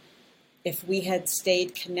of, if we had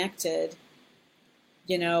stayed connected,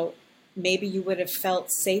 maybe you would have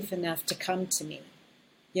felt safe enough to come to me.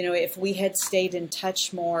 If we had stayed in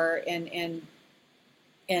touch more, and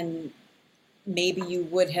maybe you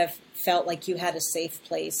would have felt like you had a safe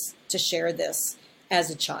place to share this as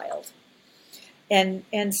a child.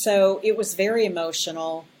 And so it was very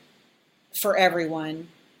emotional. for everyone,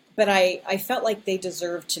 but I felt like they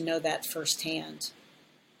deserved to know that firsthand.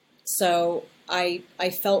 So I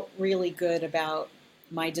felt really good about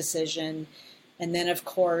my decision. And then, of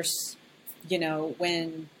course,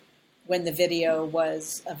 when the video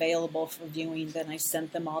was available for viewing, then I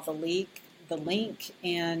sent them all the link,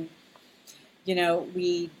 and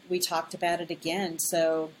we talked about it again.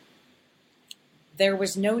 So there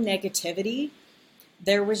was no negativity.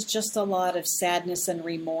 There was just a lot of sadness and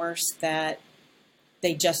remorse that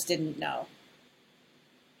they just didn't know.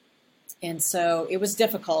 And so it was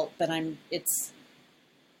difficult, but it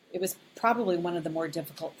was probably one of the more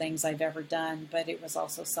difficult things I've ever done, but it was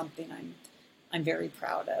also something I'm very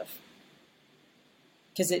proud of,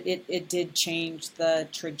 because it did change the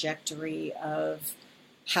trajectory of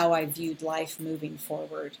how I viewed life moving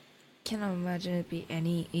forward. Cannot imagine it be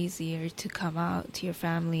any easier to come out to your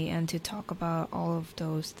family and to talk about all of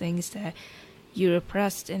those things that you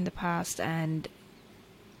repressed in the past. And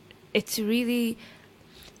it's really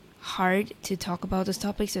hard to talk about those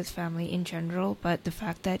topics with family in general, but the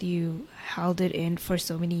fact that you held it in for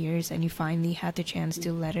so many years and you finally had the chance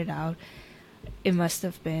to let it out, it must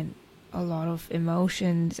have been a lot of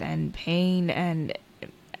emotions and pain, and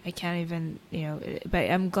I can't even, but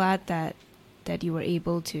I'm glad that you were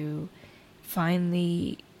able to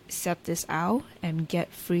finally set this out and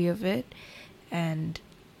get free of it. And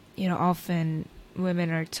often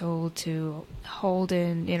women are told to hold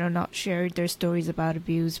in, not share their stories about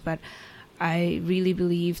abuse, but I really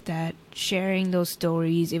believe that sharing those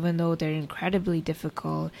stories, even though they're incredibly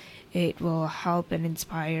difficult, it will help and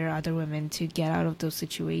inspire other women to get out of those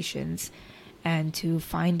situations and to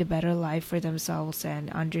find a better life for themselves and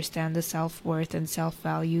understand the self-worth and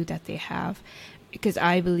self-value that they have. Because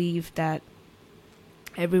I believe that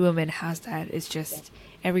every woman has that. It's just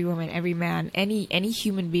every woman, every man, any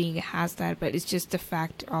human being has that, but it's just the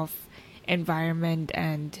fact of environment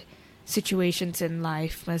and situations in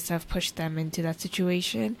life must have pushed them into that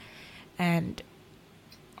situation. And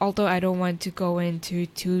although I don't want to go into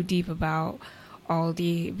too deep about all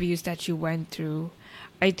the abuse that you went through,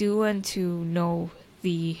 I do want to know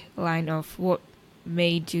the line of what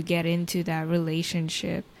made you get into that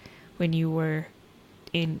relationship when you were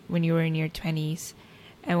in your 20s,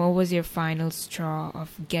 and what was your final straw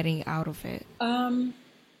of getting out of it?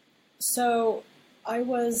 So I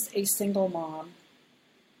was a single mom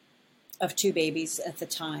of 2 babies at the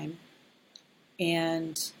time,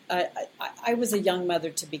 and I was a young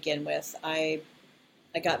mother to begin with. I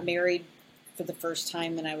got married for the first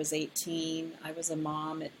time when I was 18. I was a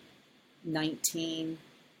mom at 19,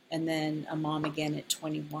 and then a mom again at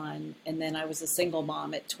 21, and then I was a single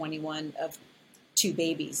mom at 21 of 2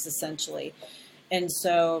 babies, essentially. And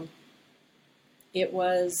so it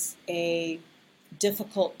was a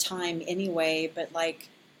difficult time anyway, but like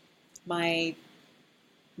my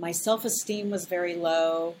self-esteem was very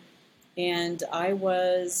low, and I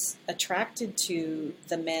was attracted to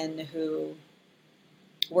the men who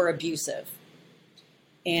were abusive.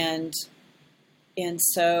 And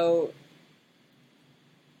so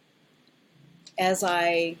as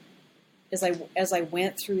I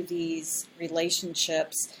went through these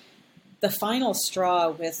relationships, the final straw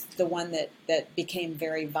with the one that became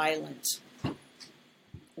very violent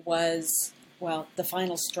was, well, the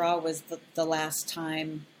final straw was the last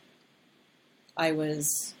time I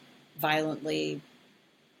was violently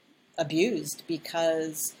abused,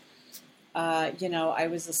 because, I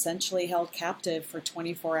was essentially held captive for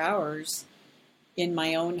 24 hours in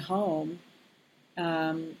my own home,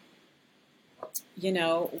 while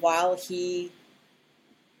he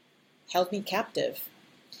held me captive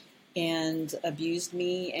and abused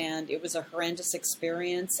me, and it was a horrendous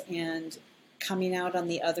experience. And coming out on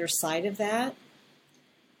the other side of that,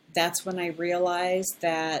 that's when I realized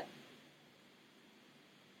that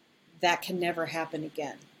can never happen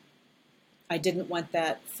again. I didn't want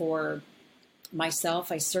that for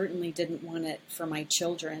myself. I certainly didn't want it for my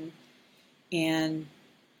children. And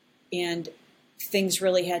things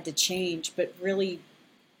really had to change, but really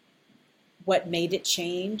what made it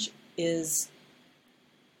change is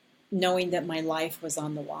knowing that my life was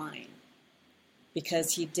on the line,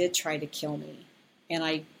 because he did try to kill me.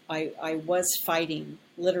 And I was fighting,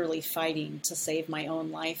 literally fighting, to save my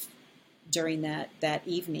own life during that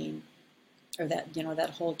evening, or that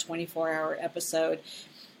whole 24-hour episode.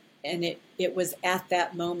 And it was at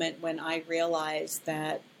that moment when I realized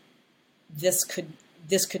that this could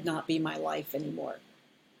not be my life anymore.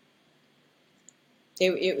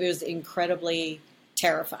 It was incredibly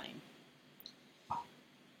terrifying.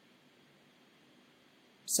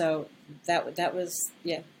 So that was,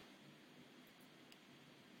 yeah.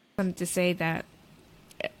 I wanted to say that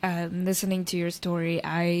listening to your story,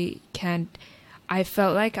 I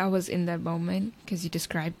felt like I was in that moment because you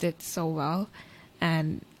described it so well.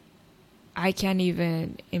 And I can't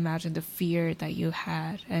even imagine the fear that you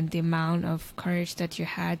had and the amount of courage that you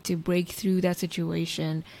had to break through that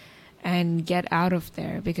situation and get out of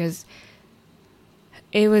there, because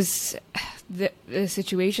it was the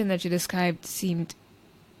situation that you described seemed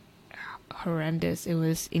horrendous. It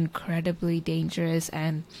was incredibly dangerous,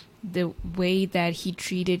 and the way that he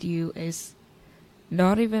treated you is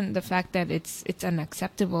not even the fact that it's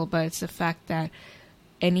unacceptable, but it's the fact that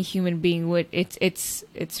any human being would. It's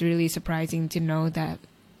really surprising to know that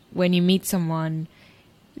when you meet someone,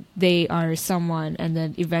 they are someone, and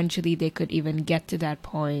then eventually they could even get to that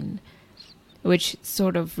point, which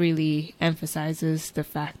sort of really emphasizes the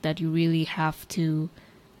fact that you really have to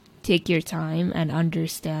take your time and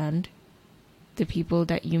understand the people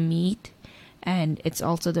that you meet. And it's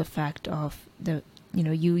also the fact of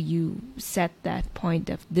you set that point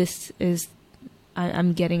of this is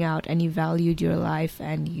I'm getting out, and you valued your life,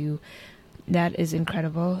 and that is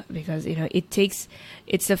incredible, because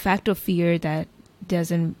it's a fact of fear that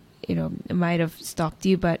doesn't it might have stopped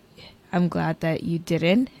you, but I'm glad that you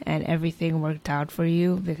didn't, and everything worked out for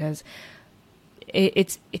you, because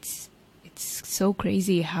it's so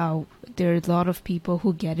crazy how there are a lot of people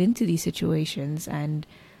who get into these situations. And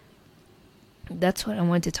that's what I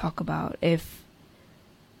want to talk about. If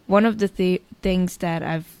one of the things that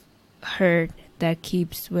I've heard that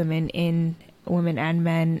keeps women and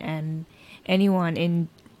men and anyone in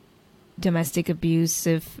domestic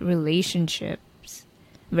abusive relationships,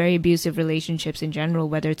 very abusive relationships in general,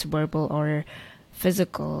 whether it's verbal or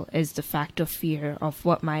physical, is the fact of fear of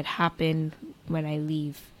what might happen when I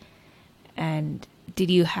leave. And did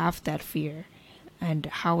you have that fear? And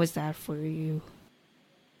how was that for you?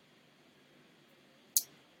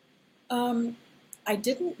 I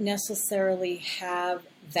didn't necessarily have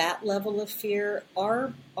that level of fear.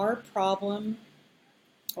 Our problem,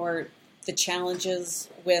 or the challenges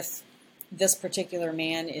with this particular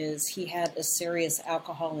man, is he had a serious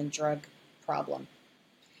alcohol and drug problem.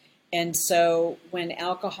 And so when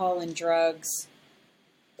alcohol and drugs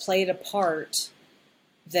played a part,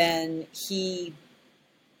 then it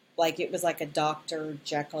was like a Dr.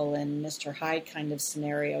 Jekyll and Mr. Hyde kind of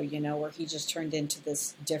scenario, where he just turned into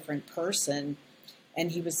this different person,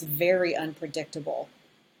 and he was very unpredictable.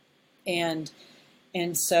 And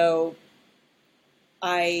so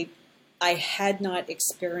I had not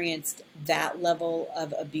experienced that level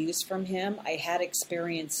of abuse from him. I had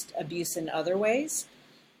experienced abuse in other ways.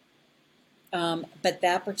 But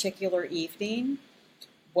that particular evening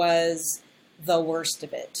was the worst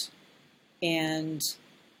of it. And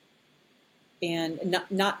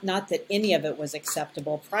not that any of it was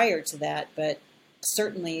acceptable prior to that, but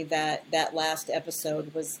certainly that last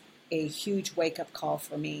episode was a huge wake-up call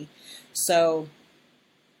for me. So,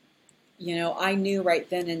 I knew right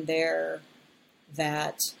then and there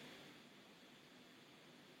that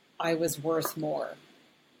I was worth more.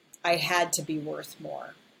 I had to be worth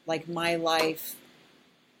more. Like, my life,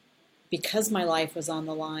 because my life was on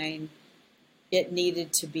the line, it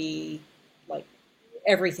needed to be, like,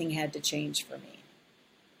 everything had to change for me.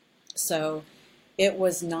 So it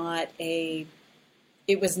was not a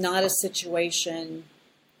situation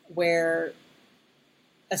where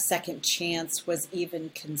a second chance was even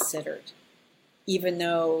considered. Even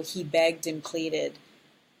though he begged and pleaded,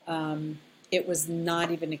 it was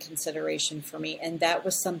not even a consideration for me. And that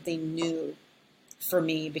was something new for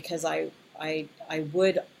me, because I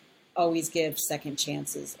would always give second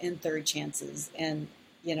chances and third chances and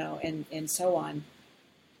so on.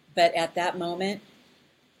 But at that moment,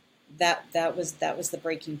 that was the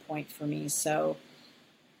breaking point for me. So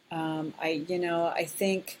I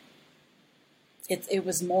think it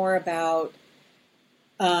was more about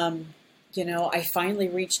I finally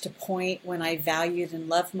reached a point when I valued and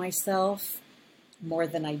loved myself more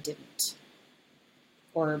than I didn't,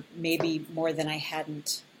 or maybe more than I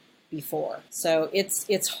hadn't before. So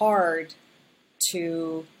it's hard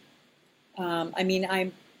to.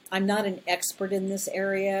 I'm not an expert in this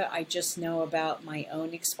area. I just know about my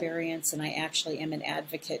own experience, and I actually am an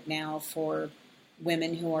advocate now for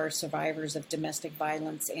women who are survivors of domestic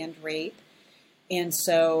violence and rape. And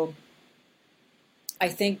so I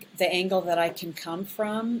think the angle that I can come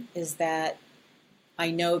from is that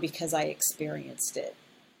I know because I experienced it.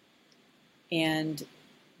 And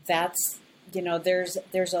that's, there's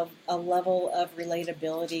a level of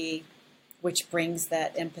relatability which brings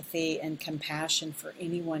that empathy and compassion for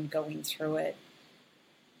anyone going through it,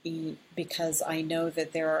 because I know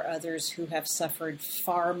that there are others who have suffered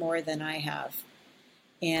far more than I have.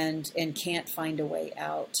 and can't find a way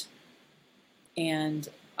out. And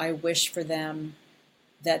I wish for them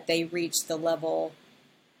that they reach the level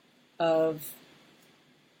of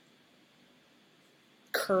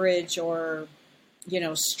courage or,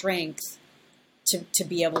 strength to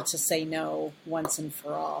be able to say no once and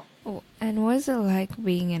for all. Oh, and what is it like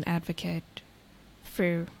being an advocate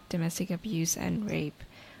for domestic abuse and rape?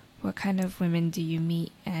 What kind of women do you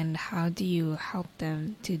meet, and how do you help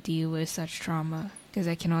them to deal with such trauma? Because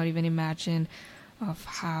I cannot even imagine of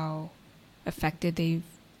how affected they've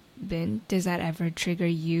been. Does that ever trigger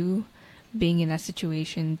you, being in that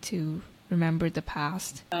situation, to remember the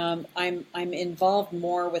past? I'm involved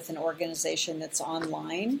more with an organization that's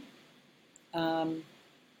online.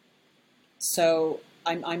 So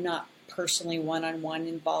I'm not personally one-on-one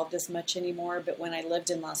involved as much anymore, but when I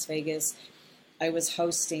lived in Las Vegas, I was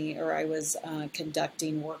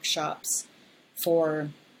conducting workshops for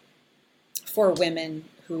women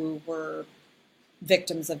who were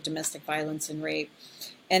victims of domestic violence and rape.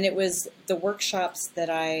 And it was the workshops that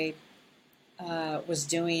I was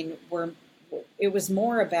doing it was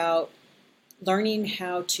more about learning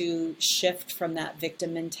how to shift from that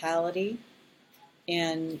victim mentality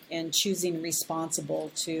and choosing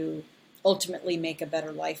responsible to ultimately make a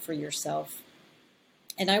better life for yourself.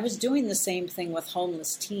 And I was doing the same thing with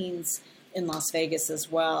homeless teens in Las Vegas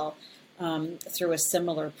as well, through a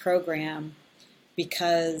similar program,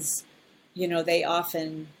 because, they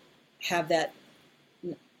often have that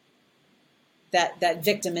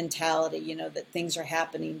victim mentality, that things are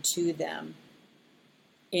happening to them,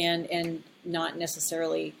 and not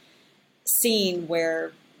necessarily seeing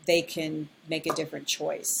where they can make a different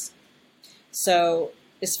choice. So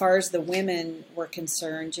as far as the women were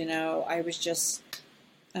concerned, I was just,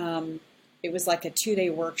 it was like a 2-day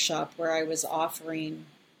workshop where I was offering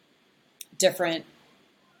different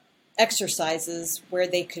exercises where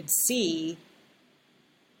they could see,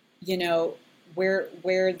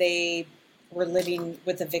 where they were living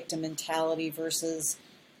with a victim mentality versus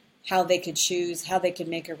how they could choose, how they could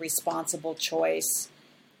make a responsible choice,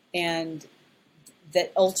 and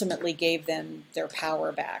that ultimately gave them their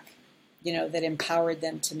power back, that empowered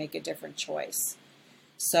them to make a different choice.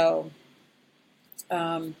 So,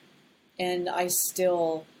 and I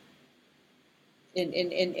still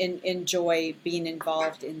enjoy being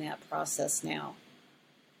involved in that process now,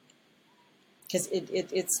 because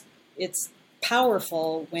it's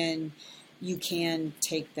powerful when you can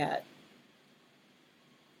take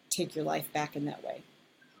your life back in that way.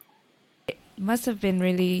 It must have been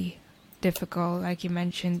really difficult, like you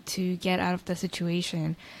mentioned, to get out of the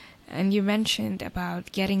situation. And you mentioned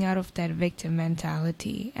about getting out of that victim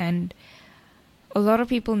mentality. And a lot of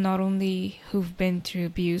people, not only who've been through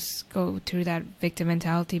abuse, go through that victim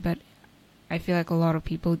mentality, but I feel like a lot of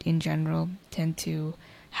people in general tend to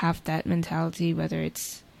have that mentality, whether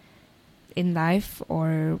it's in life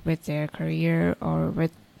or with their career or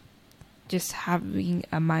with just having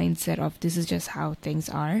a mindset of this is just how things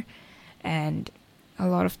are, and a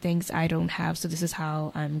lot of things I don't have, so this is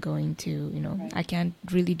how I'm going to, Right. I can't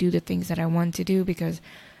really do the things that I want to do because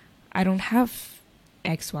I don't have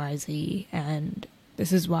XYZ, and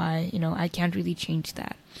this is why, I can't really change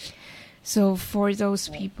that. So for those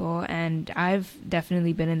people, and I've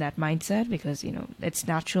definitely been in that mindset because, it's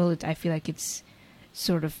natural. I feel like it's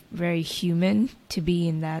sort of very human to be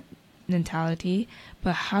in that mentality,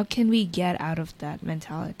 but how can we get out of that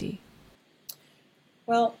mentality?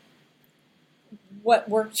 Well, what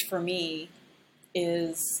worked for me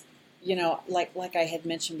is, like I had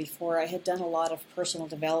mentioned before, I had done a lot of personal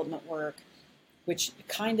development work, which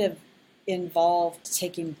kind of involved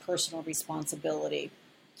taking personal responsibility.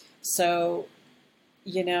 So,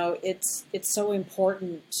 it's so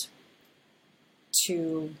important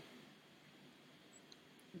to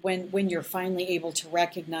when you're finally able to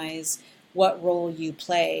recognize what role you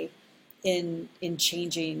play in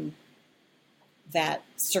changing that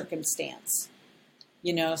circumstance.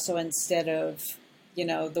 So instead of,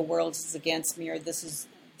 the world is against me, or this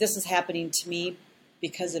is happening to me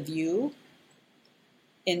because of you,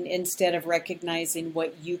 and instead of recognizing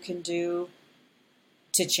what you can do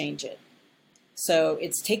to change it. So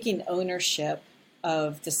it's taking ownership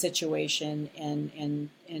of the situation and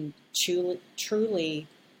truly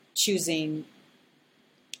choosing,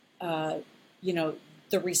 the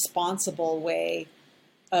responsible way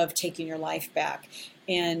of taking your life back.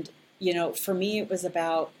 And, for me, it was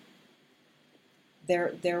about,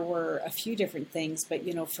 there were a few different things, but,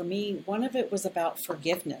 for me, one of it was about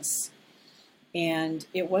forgiveness. And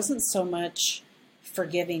it wasn't so much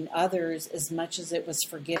forgiving others as much as it was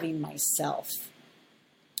forgiving myself.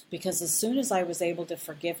 Because as soon as I was able to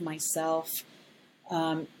forgive myself,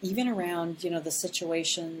 even around, the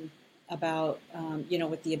situation about,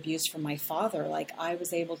 with the abuse from my father. Like, I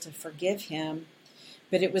was able to forgive him,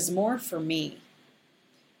 but it was more for me.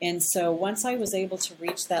 And so once I was able to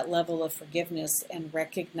reach that level of forgiveness and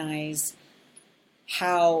recognize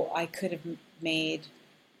how I could have made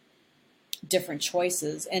different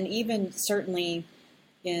choices, and even certainly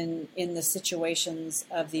in the situations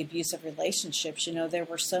of the abusive relationships, there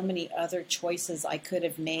were so many other choices I could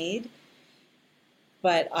have made,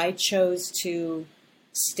 but I chose to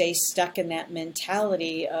stay stuck in that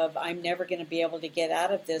mentality of, I'm never going to be able to get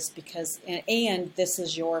out of this because, and this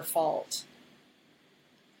is your fault.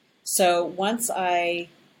 So once I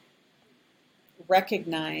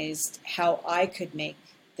recognized how I could make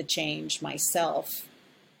the change myself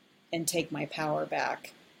and take my power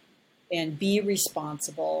back and be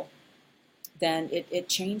responsible, then it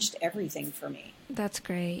changed everything for me. That's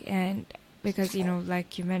great. And because,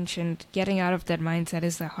 like you mentioned, getting out of that mindset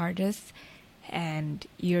is the hardest, and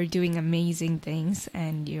you're doing amazing things,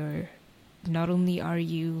 and you're not only are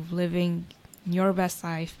you living your best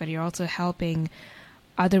life, but you're also helping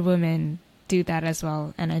other women do that as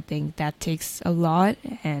well. And I think that takes a lot,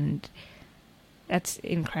 and that's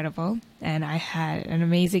incredible. And I had an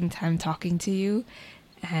amazing time talking to you,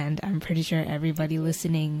 and I'm pretty sure everybody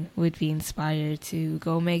listening would be inspired to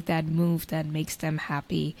go make that move that makes them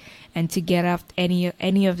happy, and to get out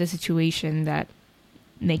any of the situation that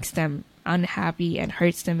makes them unhappy and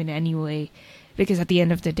hurts them in any way. Because at the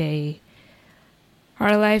end of the day,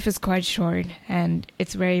 our life is quite short, and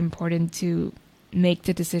it's very important to make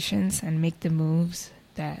the decisions and make the moves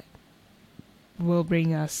that will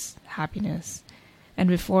bring us happiness. And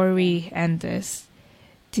before we end this,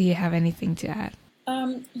 do you have anything to add?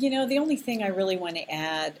 The only thing I really want to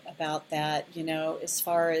add about that, as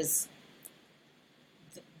far as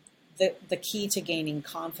the key to gaining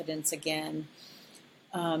confidence again,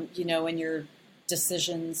 in your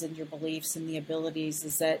decisions and your beliefs and the abilities,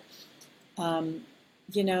 is that,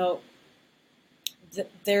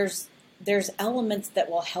 there's elements that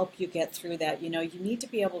will help you get through that. You need to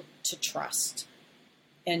be able to trust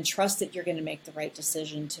that you're going to make the right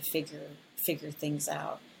decision to figure things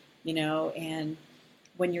out, and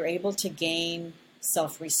when you're able to gain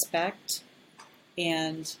self-respect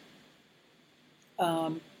and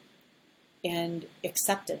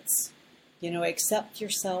acceptance, accept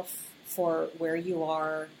yourself for where you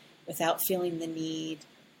are without feeling the need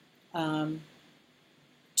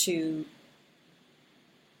to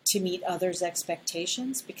meet others'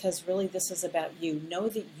 expectations, because really this is about you. Know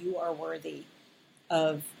that you are worthy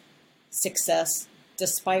of success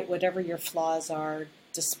despite whatever your flaws are,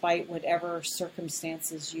 despite whatever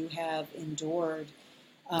circumstances you have endured,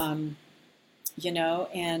 and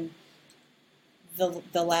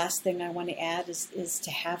the last thing I want to add is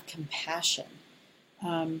to have compassion.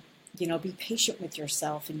 Be patient with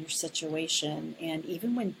yourself and your situation, and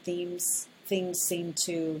even when things seem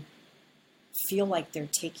to feel like they're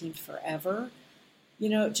taking forever,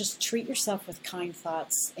 just treat yourself with kind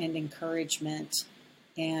thoughts and encouragement,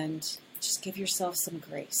 and just give yourself some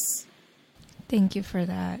grace. Thank you for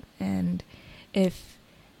that. And if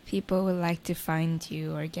people would like to find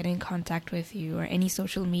you or get in contact with you, or any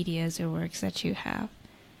social medias or works that you have.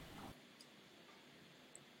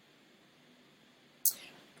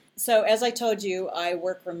 So as I told you, I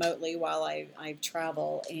work remotely while I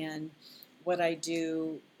travel, and what I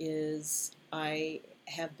do is I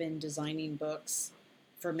have been designing books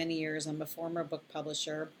for many years. I'm a former book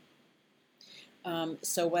publisher.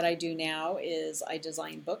 So what I do now is I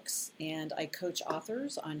design books, and I coach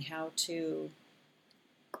authors on how to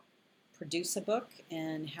produce a book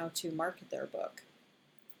and how to market their book.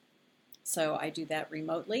 So I do that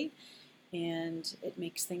remotely, and it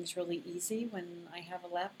makes things really easy when I have a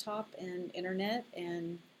laptop and internet,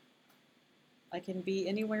 and I can be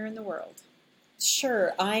anywhere in the world.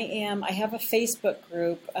 Sure, I have a Facebook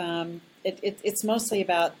group. It's mostly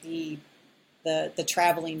about the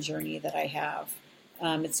traveling journey that I have.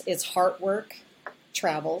 It's Heartwork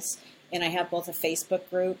Travels, and I have both a Facebook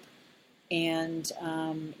group, and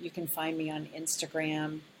you can find me on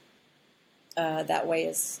Instagram. That way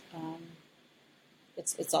it's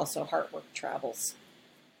also Heartwork Travels.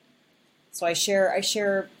 So I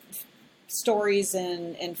share stories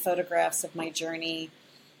and photographs of my journey,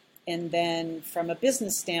 and then from a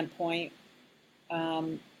business standpoint,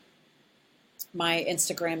 my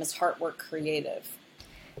Instagram is Heartwork Creative.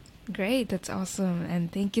 Great, that's awesome.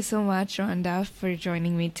 And thank you so much, Rhonda, for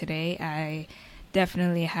joining me today. I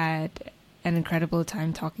definitely had an incredible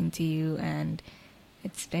time talking to you, and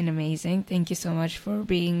It's been amazing. Thank you so much for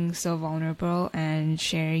being so vulnerable and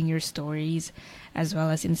sharing your stories, as well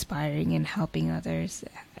as inspiring and helping others.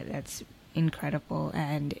 That's incredible.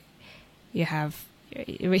 And you have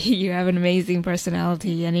an amazing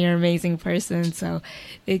personality and you're an amazing person. So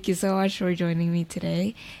thank you so much for joining me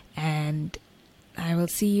today. And I will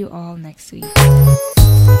see you all next week.